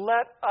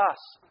 Let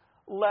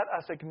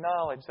us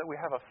acknowledge that we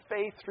have a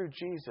faith through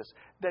Jesus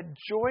that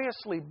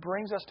joyously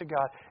brings us to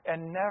God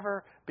and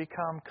never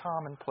become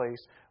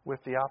commonplace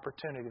with the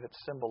opportunity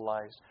that's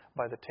symbolized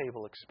by the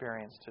table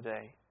experience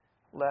today.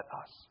 Let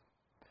us.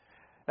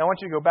 Now I want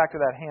you to go back to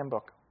that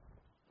handbook.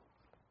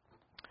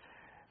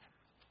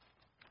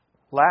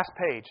 Last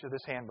page of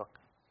this handbook.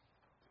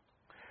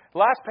 The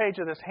last page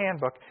of this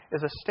handbook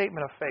is a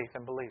statement of faith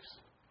and beliefs.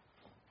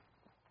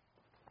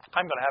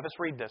 I'm going to have us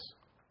read this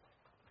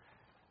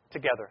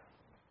together,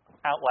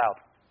 out loud.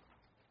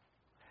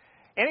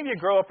 Any of you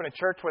grow up in a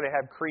church where they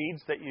have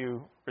creeds that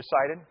you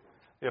recited?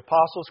 The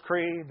Apostles'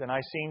 Creed, the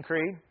Nicene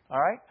Creed,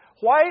 all right?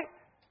 Why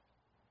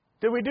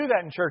did we do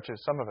that in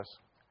churches, some of us?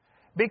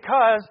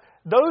 Because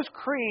those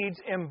creeds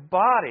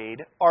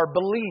embodied our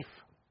belief.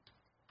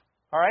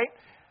 All right?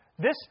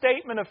 This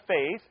statement of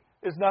faith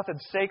is nothing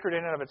sacred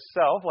in and of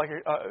itself, like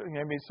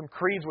maybe some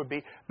creeds would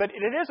be, but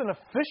it is an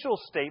official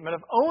statement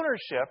of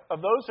ownership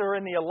of those who are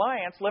in the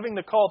alliance, living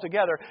the call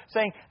together,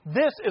 saying,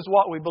 this is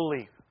what we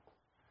believe.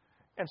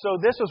 And so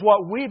this is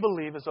what we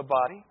believe as a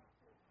body.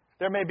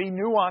 There may be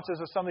nuances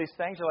of some of these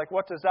things. You're like,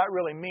 what does that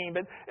really mean?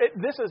 But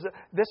this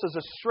is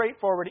a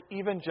straightforward,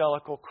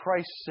 evangelical,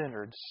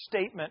 Christ-centered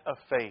statement of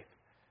faith.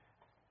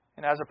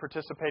 And as a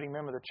participating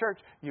member of the church,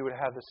 you would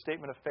have the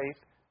statement of faith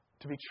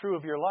to be true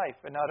of your life.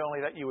 And not only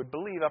that you would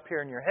believe up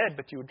here in your head,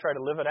 but you would try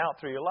to live it out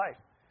through your life.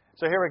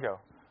 So here we go.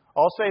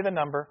 I'll say the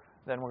number,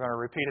 then we're going to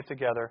repeat it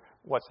together,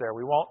 what's there.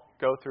 We won't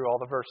go through all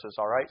the verses,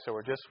 all right? So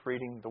we're just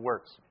reading the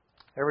words.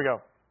 Here we go.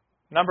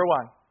 Number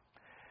 1.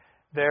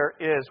 There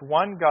is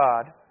one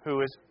God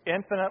who is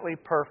infinitely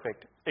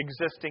perfect,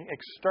 existing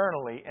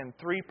externally in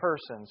 3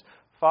 persons,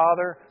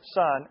 Father,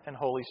 Son, and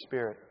Holy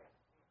Spirit.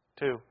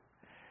 2.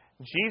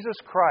 Jesus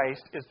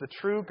Christ is the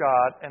true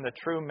God and the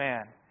true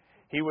man.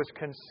 He was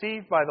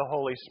conceived by the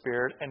Holy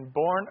Spirit and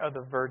born of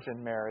the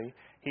Virgin Mary.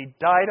 He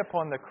died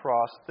upon the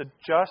cross, the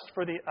just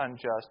for the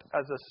unjust,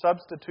 as a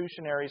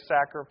substitutionary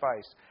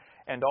sacrifice.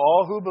 And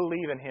all who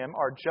believe in Him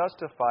are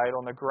justified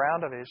on the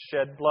ground of His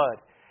shed blood.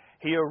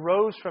 He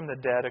arose from the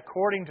dead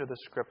according to the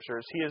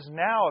Scriptures. He is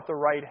now at the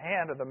right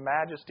hand of the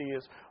Majesty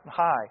is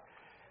high.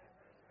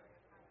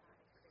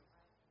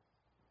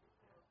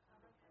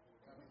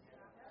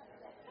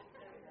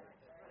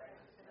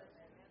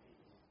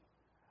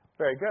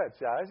 Very good.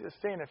 See, I was just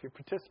seeing if you're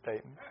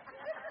participating.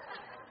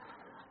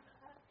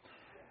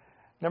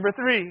 Number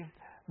 3,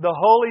 the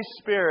Holy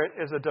Spirit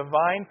is a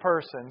divine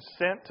person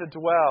sent to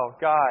dwell,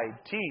 guide,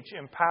 teach,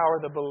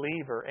 empower the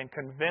believer, and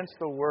convince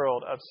the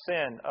world of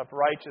sin, of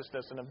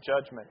righteousness, and of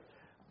judgment.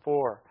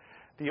 4,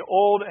 the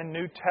Old and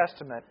New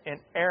Testament,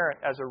 inerrant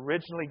as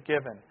originally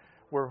given,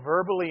 were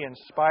verbally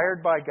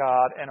inspired by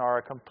God and are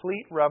a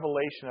complete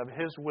revelation of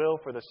His will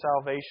for the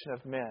salvation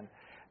of men.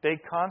 They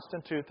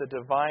constitute the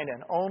divine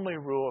and only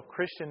rule of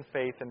Christian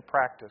faith and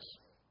practice.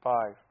 5.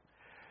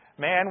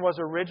 Man was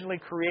originally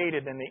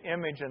created in the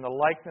image and the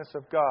likeness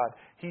of God.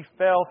 He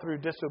fell through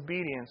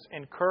disobedience,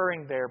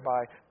 incurring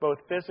thereby both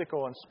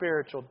physical and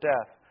spiritual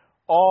death.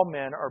 All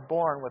men are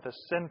born with a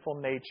sinful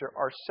nature,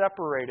 are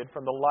separated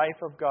from the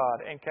life of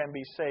God, and can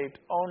be saved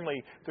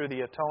only through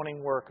the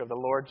atoning work of the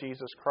Lord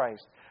Jesus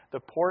Christ. The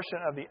portion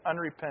of the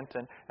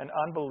unrepentant and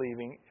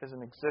unbelieving is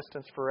an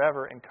existence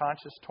forever in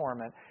conscious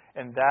torment,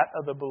 and that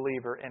of the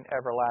believer in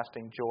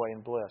everlasting joy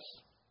and bliss.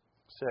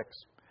 6.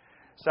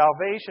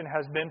 Salvation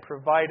has been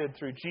provided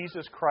through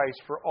Jesus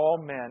Christ for all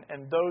men,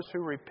 and those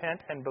who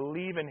repent and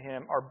believe in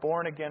Him are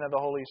born again of the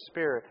Holy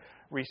Spirit,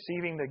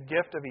 receiving the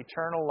gift of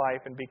eternal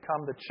life and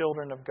become the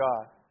children of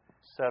God.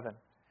 7.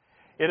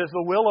 It is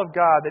the will of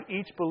God that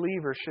each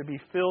believer should be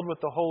filled with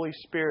the Holy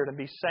Spirit and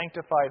be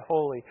sanctified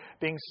holy,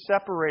 being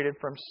separated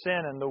from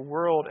sin and the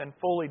world and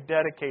fully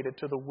dedicated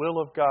to the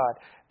will of God,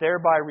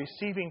 thereby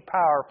receiving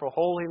power for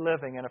holy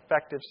living and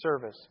effective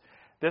service.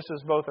 This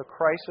is both a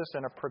crisis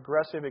and a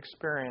progressive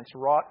experience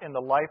wrought in the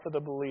life of the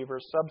believer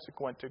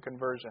subsequent to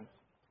conversion.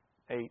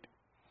 8.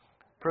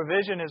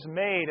 Provision is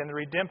made in the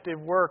redemptive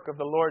work of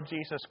the Lord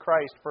Jesus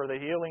Christ for the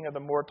healing of the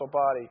mortal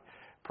body.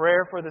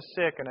 Prayer for the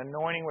sick and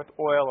anointing with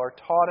oil are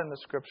taught in the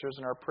Scriptures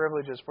and are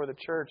privileges for the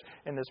church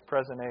in this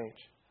present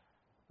age.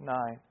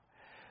 9.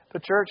 The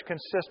church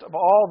consists of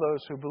all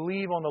those who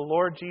believe on the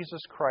Lord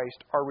Jesus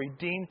Christ, are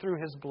redeemed through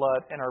His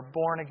blood, and are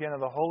born again of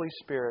the Holy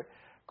Spirit.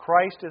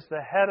 Christ is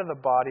the head of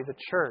the body, the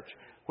church,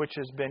 which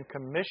has been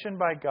commissioned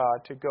by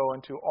God to go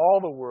into all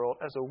the world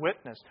as a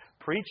witness,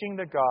 preaching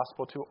the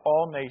gospel to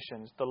all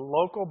nations. The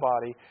local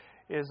body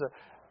is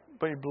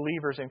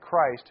believers in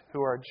Christ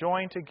who are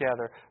joined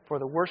together for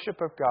the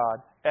worship of God,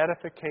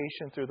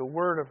 edification through the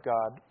Word of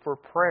God, for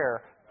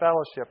prayer,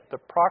 fellowship, the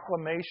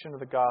proclamation of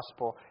the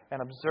gospel,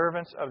 and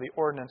observance of the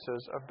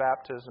ordinances of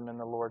baptism in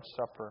the Lord's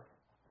Supper.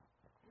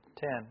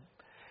 10.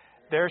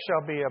 There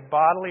shall be a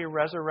bodily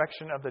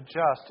resurrection of the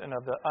just and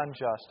of the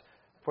unjust.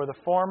 For the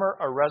former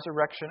a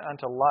resurrection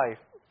unto life,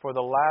 for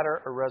the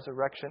latter a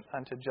resurrection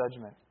unto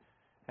judgment.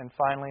 And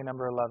finally,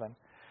 number 11.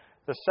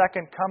 The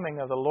second coming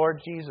of the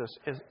Lord Jesus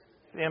is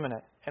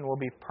imminent and will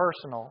be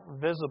personal,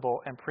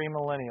 visible, and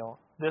premillennial.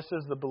 This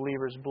is the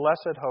believer's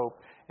blessed hope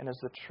and is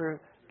the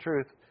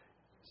truth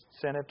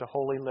sent to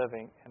holy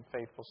living and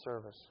faithful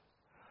service.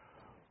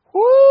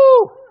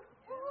 Woo!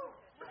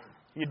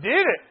 You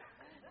did it!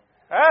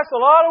 That's a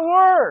lot of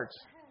words.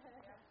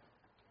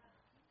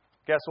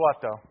 Guess what,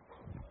 though?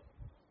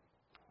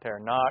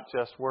 They're not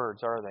just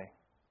words, are they?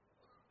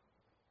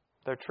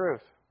 They're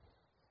truth.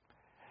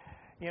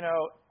 You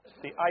know,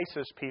 the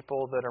ISIS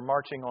people that are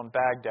marching on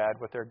Baghdad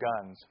with their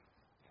guns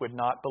would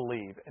not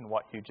believe in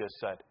what you just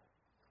said.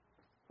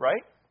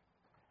 Right?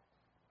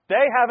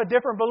 They have a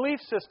different belief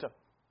system.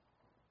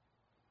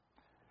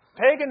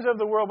 Pagans of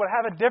the world would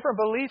have a different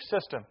belief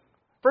system.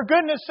 For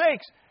goodness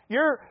sakes,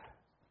 your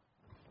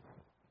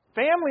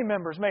family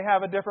members may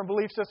have a different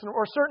belief system,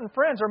 or certain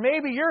friends, or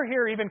maybe you're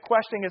here even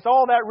questioning, is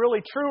all that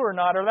really true or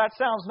not? Or that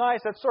sounds nice,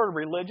 that's sort of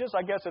religious.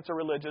 I guess it's a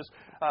religious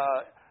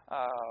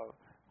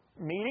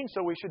meeting,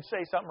 so we should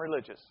say something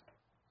religious.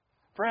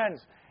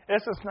 Friends,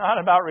 this is not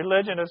about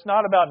religion. It's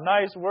not about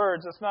nice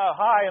words. It's not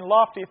high and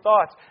lofty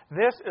thoughts.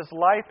 This is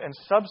life and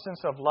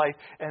substance of life,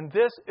 and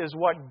this is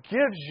what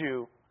gives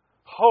you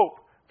hope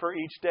for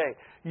each day.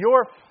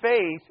 Your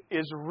faith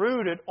is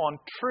rooted on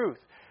truth.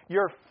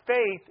 Your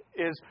faith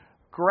is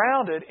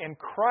grounded in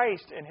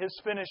Christ and His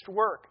finished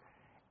work.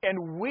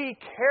 And we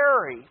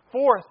carry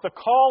forth the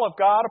call of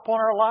God upon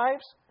our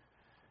lives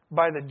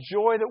by the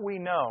joy that we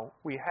know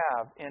we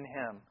have in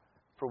Him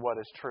for what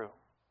is true.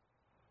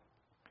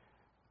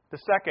 The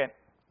second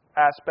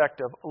aspect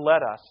of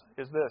let us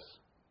is this.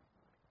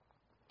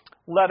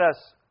 Let us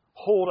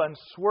hold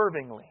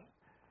unswervingly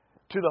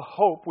to the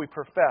hope we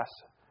profess,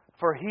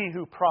 for He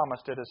who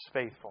promised it is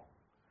faithful.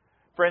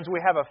 Friends,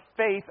 we have a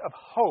faith of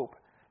hope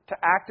to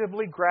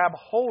actively grab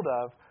hold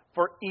of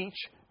for each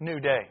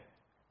new day.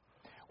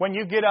 When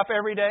you get up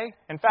every day,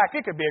 in fact,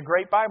 it could be a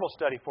great Bible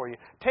study for you.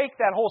 Take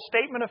that whole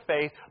statement of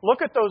faith,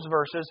 look at those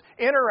verses,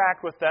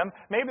 interact with them.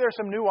 Maybe there's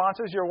some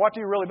nuances, what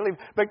do you really believe?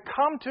 But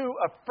come to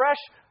a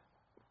fresh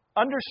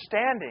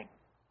understanding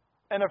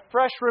and a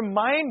fresh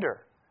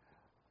reminder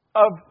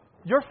of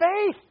your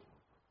faith.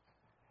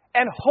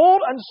 And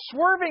hold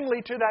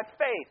unswervingly to that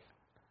faith.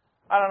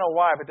 I don't know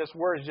why, but this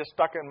word is just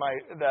stuck in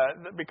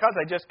because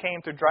I just came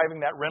through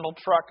driving that rental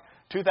truck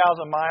 2,000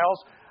 miles,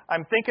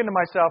 I'm thinking to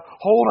myself,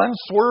 hold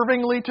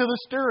unswervingly to the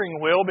steering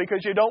wheel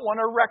because you don't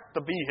want to wreck the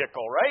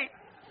vehicle, right?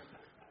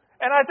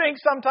 And I think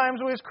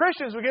sometimes we as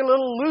Christians, we get a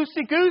little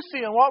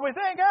loosey-goosey in what we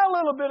think. A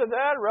little bit of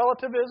that.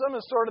 Relativism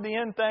is sort of the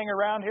in thing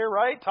around here,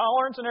 right?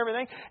 Tolerance and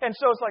everything. And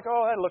so it's like,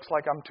 that looks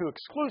like I'm too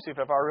exclusive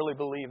if I really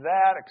believe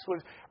that.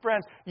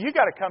 Friends, you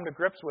got to come to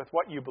grips with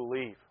what you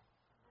believe.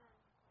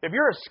 If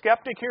you're a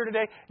skeptic here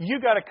today, you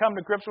got to come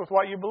to grips with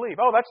what you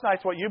believe. Oh, that's nice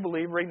what you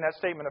believe, reading that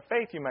statement of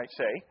faith, you might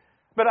say.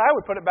 But I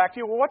would put it back to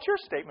you, well, what's your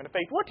statement of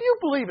faith? What do you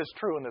believe is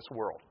true in this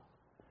world?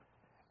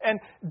 And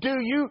do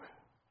you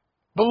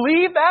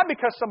believe that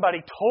because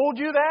somebody told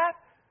you that?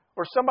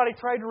 Or somebody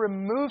tried to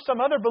remove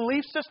some other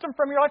belief system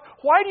from your life?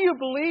 Why do you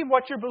believe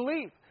what you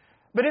believe?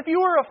 But if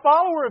you are a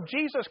follower of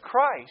Jesus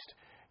Christ,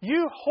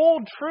 You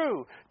hold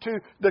true to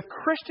the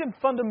Christian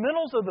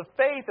fundamentals of the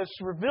faith as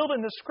revealed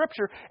in the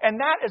Scripture, and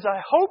that is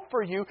a hope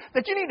for you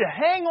that you need to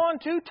hang on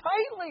to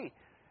tightly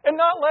and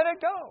not let it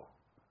go.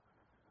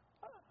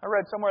 I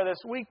read somewhere this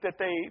week that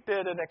they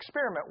did an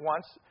experiment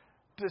once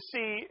to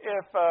see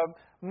if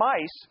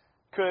mice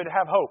could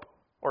have hope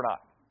or not.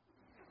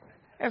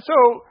 And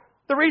so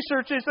the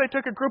research is they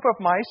took a group of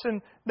mice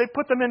and they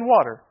put them in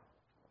water.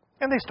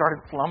 And they started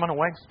flumming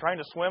away, trying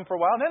to swim for a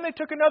while. And then they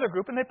took another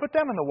group and they put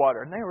them in the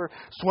water. And they were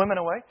swimming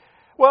away.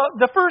 Well,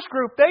 the first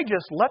group, they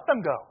just let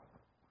them go.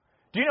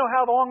 Do you know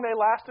how long they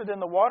lasted in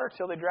the water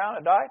till they drowned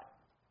and died?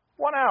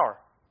 1 hour.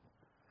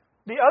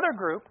 The other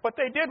group, what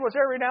they did was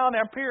every now and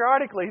then,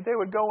 periodically, they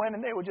would go in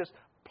and they would just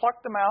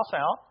pluck the mouse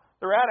out,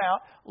 the rat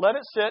out, let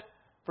it sit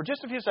for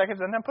just a few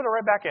seconds, and then put it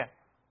right back in.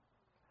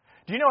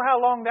 Do you know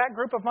how long that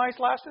group of mice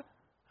lasted?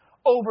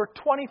 Over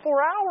 24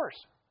 hours.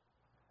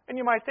 And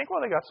you might think,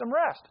 well, they got some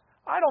rest.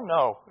 I don't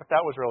know if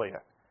that was really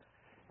it.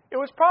 It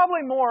was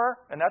probably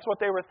more, and that's what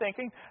they were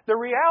thinking, the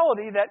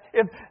reality that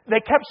if they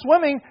kept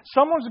swimming,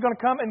 someone was going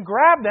to come and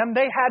grab them.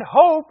 They had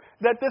hope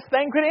that this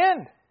thing could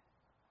end.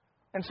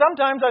 And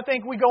sometimes I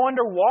think we go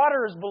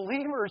underwater as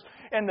believers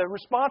and the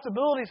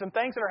responsibilities and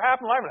things that are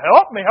happening in life.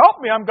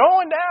 Help me, I'm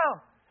going down.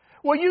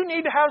 Well, you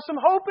need to have some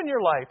hope in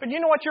your life. And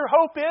you know what your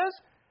hope is?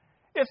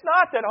 It's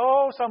not that,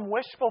 some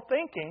wishful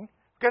thinking,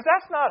 because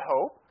that's not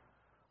hope.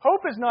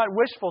 Hope is not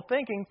wishful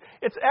thinking.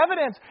 It's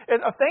evidence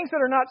of things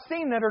that are not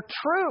seen that are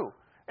true.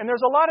 And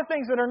there's a lot of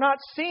things that are not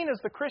seen as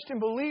the Christian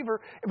believer,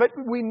 but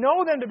we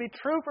know them to be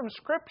true from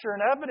Scripture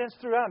and evidence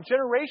throughout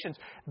generations.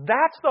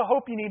 That's the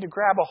hope you need to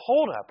grab a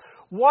hold of.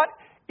 What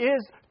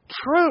is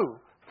true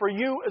for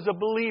you as a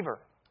believer?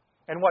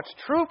 And what's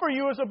true for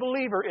you as a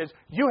believer is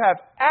you have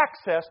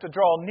access to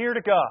draw near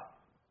to God.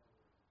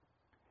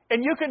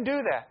 And you can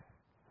do that.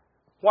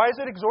 Why is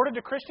it exhorted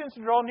to Christians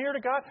to draw near to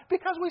God?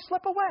 Because we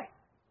slip away.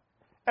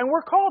 And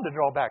we're called to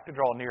draw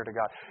near to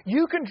God.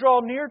 You can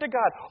draw near to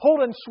God,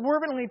 hold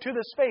unswervingly to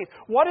this faith.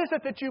 What is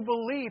it that you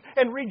believe?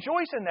 And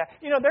rejoice in that.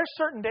 You know, there's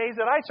certain days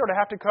that I sort of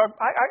have to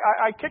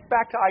I kick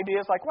back to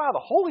ideas like, wow,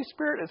 the Holy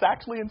Spirit is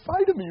actually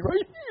inside of me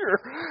right here.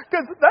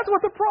 Because that's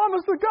what the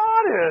promise of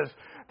God is.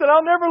 That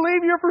I'll never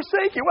leave you or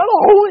forsake you. Well,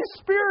 the Holy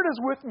Spirit is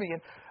with me.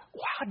 And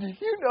wow, do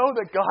you know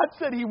that God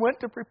said He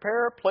went to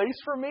prepare a place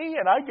for me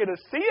and I get to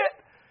see it?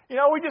 You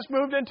know, we just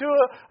moved into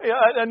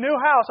a new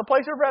house, a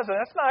place of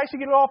residence. That's nice.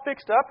 You get it all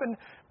fixed up, and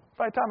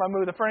by the time I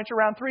move the furniture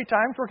around 3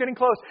 times, we're getting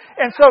close.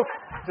 And so,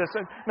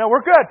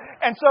 we're good.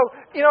 And so,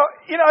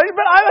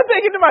 but I'm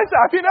thinking to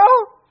myself,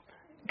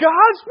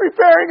 God's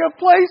preparing a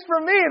place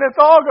for me, and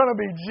it's all going to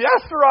be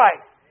just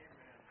right.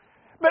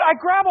 But I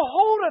grab a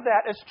hold of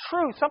that as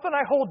truth, something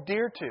I hold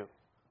dear to.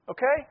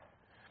 Okay?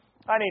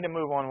 I need to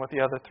move on with the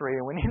other 3,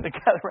 and we need to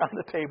gather around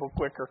the table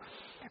quicker.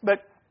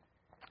 But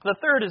the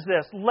third is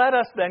this. Let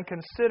us then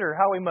consider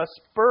how we must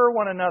spur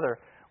one another.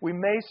 We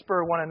may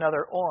spur one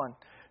another on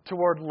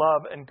toward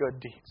love and good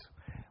deeds.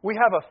 We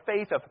have a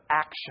faith of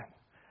action,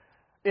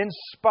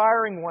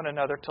 inspiring one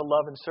another to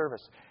love and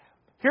service.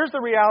 Here's the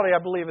reality,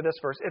 I believe, of this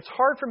verse. It's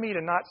hard for me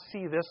to not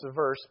see this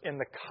verse in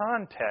the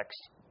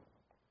context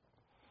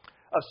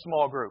of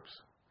small groups.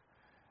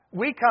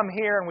 We come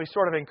here and we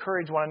sort of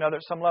encourage one another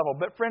at some level.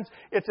 But friends,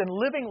 it's in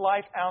living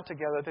life out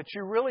together that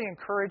you really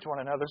encourage one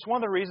another. It's one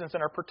of the reasons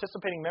in our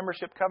participating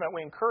membership covenant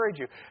we encourage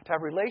you to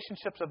have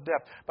relationships of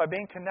depth by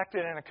being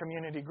connected in a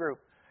community group.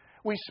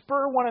 We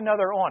spur one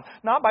another on,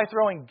 not by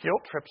throwing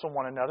guilt trips on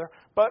one another,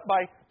 but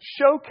by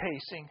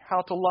showcasing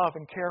how to love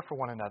and care for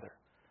one another.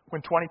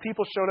 When 20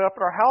 people showed up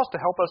at our house to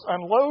help us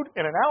unload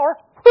in an hour,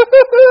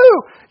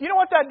 woo-hoo-hoo! You know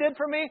what that did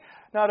for me?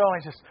 Not only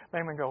just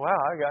made me go, wow,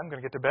 I'm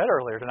going to get to bed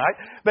earlier tonight,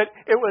 but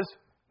it was,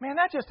 man,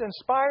 that just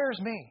inspires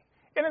me.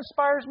 It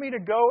inspires me to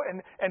go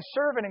and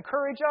serve and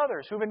encourage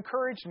others who've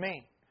encouraged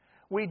me.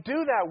 We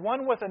do that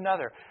one with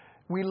another.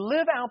 We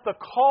live out the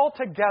call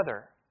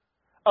together,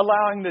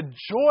 allowing the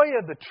joy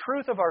of the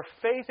truth of our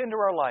faith into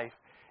our life,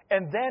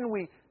 and then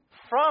we,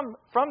 from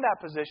that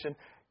position,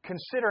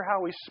 consider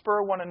how we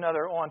spur one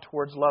another on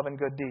towards love and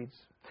good deeds.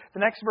 The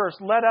next verse,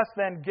 let us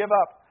then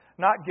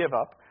not give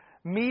up,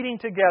 meeting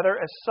together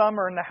as some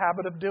are in the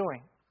habit of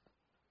doing.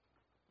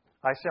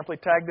 I simply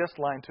tag this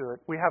line to it.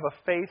 We have a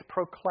faith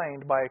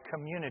proclaimed by a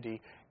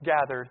community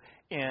gathered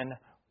in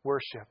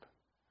worship.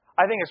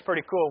 I think it's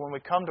pretty cool when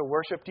we come to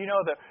worship. Do you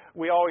know that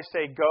we always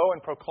say go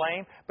and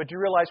proclaim? But do you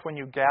realize when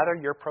you gather,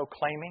 you're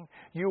proclaiming?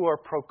 You are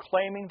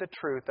proclaiming the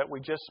truth that we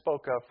just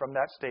spoke of from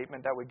that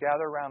statement, that we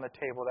gather around the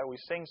table, that we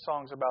sing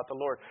songs about the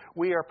Lord.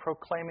 We are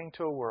proclaiming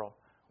to a world.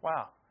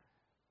 Wow.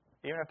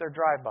 Even if they're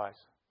drive-bys,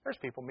 there's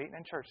people meeting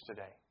in church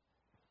today.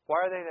 Why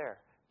are they there?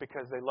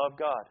 Because they love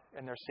God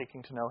and they're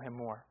seeking to know Him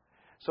more.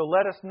 So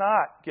let us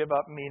not give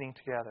up meeting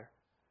together.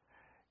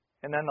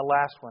 And then the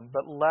last one,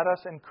 but let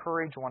us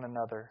encourage one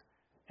another,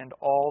 and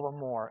all the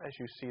more as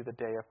you see the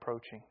day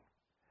approaching.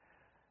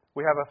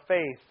 We have a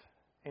faith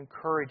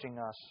encouraging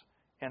us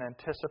in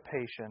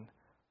anticipation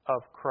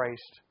of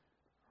Christ's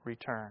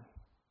return.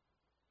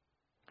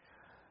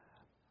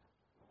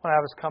 When I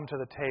was come to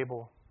the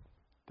table,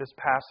 this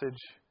passage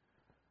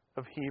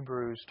of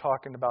Hebrews,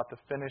 talking about the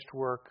finished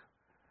work,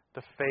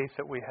 the faith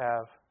that we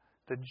have,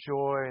 the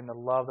joy and the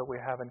love that we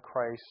have in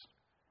Christ,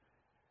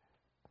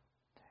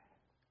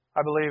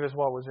 I believe is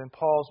what was in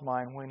Paul's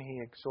mind when he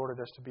exhorted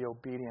us to be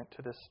obedient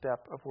to this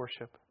step of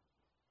worship.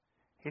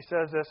 He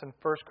says this in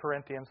 1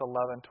 Corinthians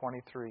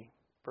 11:23,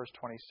 verse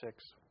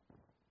 26.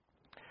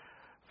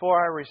 For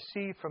I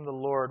received from the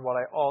Lord what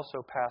I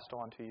also passed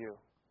on to you.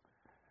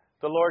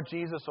 The Lord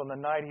Jesus, on the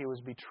night He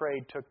was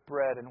betrayed, took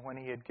bread, and when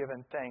He had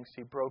given thanks,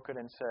 He broke it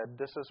and said,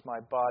 "This is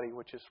my body,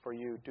 which is for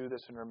you. Do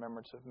this in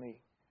remembrance of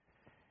me."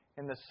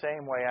 In the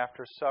same way,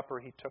 after supper,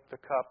 He took the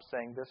cup,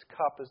 saying, "This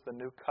cup is the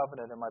new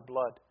covenant in my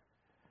blood.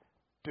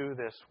 Do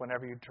this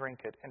whenever you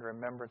drink it in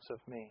remembrance of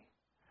me.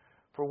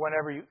 For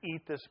whenever you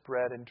eat this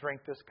bread and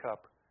drink this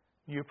cup,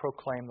 you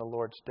proclaim the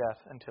Lord's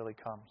death until He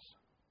comes."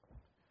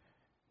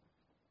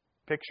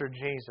 Picture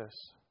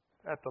Jesus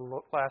at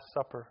the Last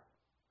Supper,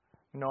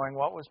 knowing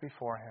what was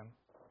before Him.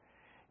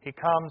 He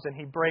comes and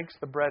He breaks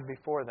the bread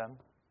before them.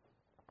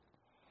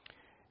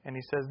 And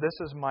He says, "This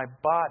is my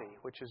body,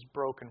 which is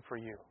broken for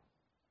you."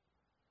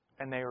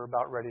 And they were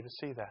about ready to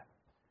see that.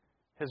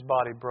 His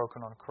body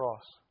broken on a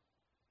cross.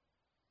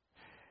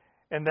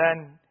 And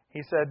then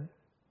He said,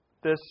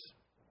 "This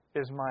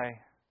is my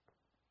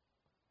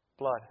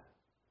blood."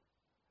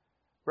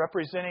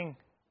 Representing,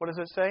 what does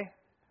it say?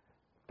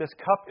 This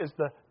cup is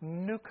the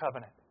new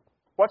covenant.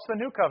 What's the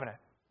new covenant?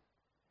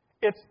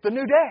 It's the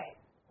new day.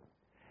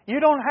 You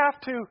don't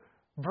have to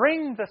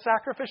bring the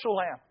sacrificial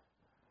lamb.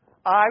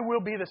 I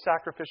will be the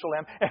sacrificial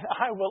lamb, and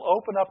I will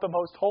open up the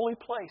most holy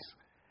place.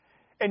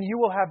 And you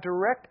will have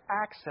direct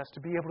access to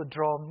be able to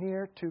draw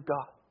near to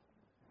God.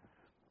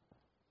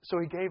 So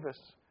He gave us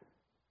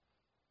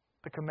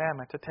the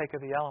commandment to take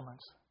of the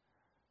elements,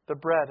 the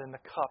bread and the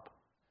cup,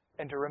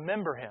 and to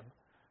remember Him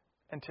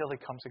until He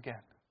comes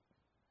again.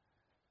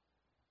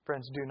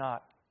 Friends, do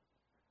not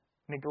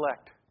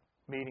neglect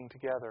meeting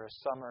together as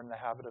some are in the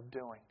habit of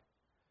doing.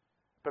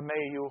 But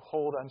may you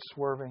hold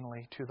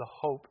unswervingly to the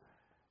hope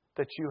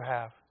that you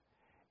have,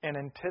 in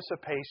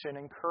anticipation,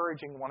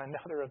 encouraging one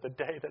another of the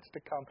day that's to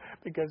come.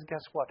 Because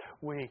guess what?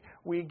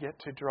 We get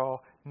to draw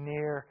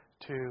near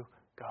to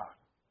God.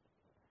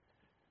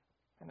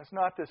 And it's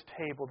not this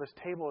table. This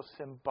table is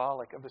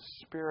symbolic of a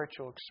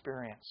spiritual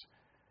experience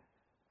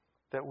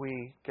that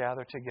we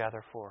gather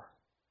together for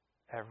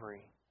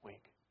every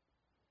week.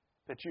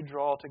 That you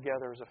draw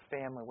together as a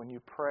family when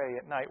you pray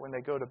at night, when they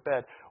go to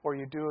bed, or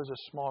you do as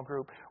a small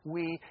group.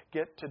 We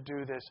get to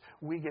do this.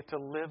 We get to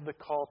live the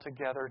call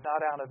together,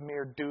 not out of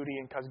mere duty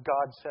and because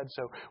God said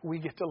so. We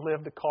get to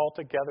live the call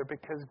together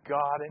because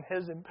God, in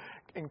His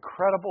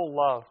incredible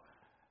love,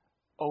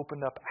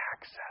 opened up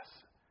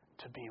access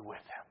to be with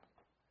Him.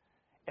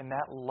 And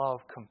that love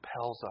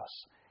compels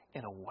us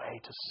in a way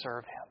to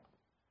serve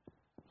Him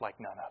like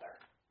none other.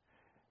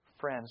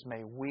 Friends,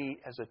 may we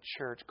as a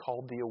church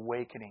called The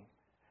Awakening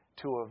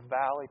to a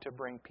valley to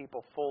bring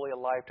people fully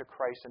alive to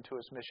Christ and to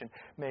His mission,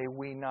 may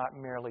we not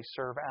merely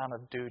serve out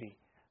of duty,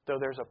 though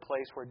there's a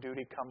place where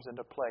duty comes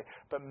into play,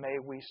 but may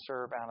we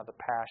serve out of the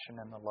passion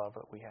and the love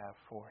that we have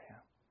for Him.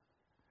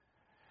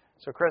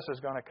 So Chris is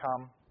going to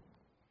come.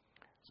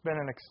 It's been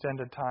an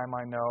extended time,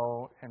 I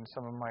know, in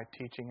some of my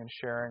teaching and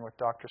sharing with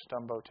Dr.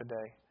 Stumbo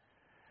today.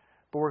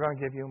 But we're going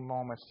to give you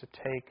moments to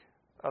take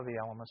of the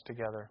elements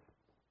together.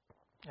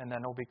 And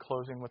then we'll be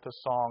closing with a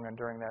song, and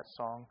during that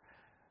song,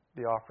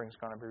 the offering is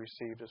going to be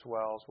received as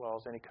well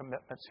as any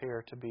commitments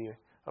here to be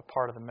a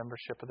part of the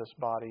membership of this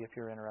body if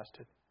you're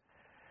interested.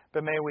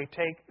 But may we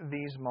take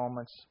these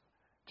moments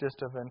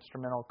just of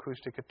instrumental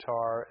acoustic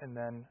guitar and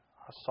then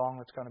a song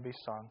that's going to be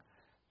sung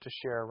to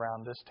share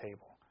around this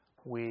table.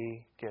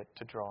 We get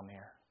to draw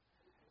near.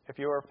 If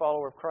you are a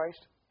follower of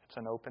Christ, it's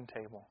an open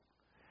table.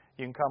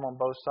 You can come on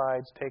both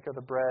sides, take of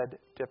the bread,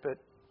 dip it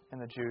in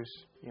the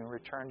juice. You can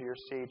return to your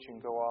seats. You can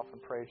go off and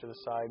pray to the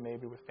side,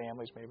 maybe with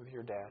families, maybe with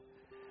your dad.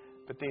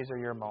 But these are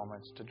your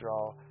moments to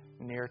draw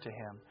near to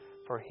Him,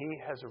 for He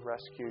has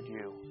rescued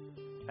you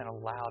and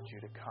allowed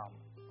you to come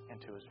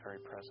into His very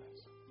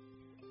presence.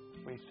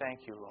 We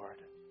thank you,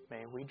 Lord.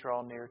 May we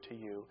draw near to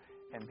you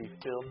and be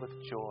filled with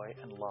joy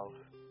and love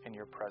in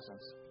your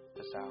presence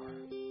this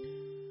hour.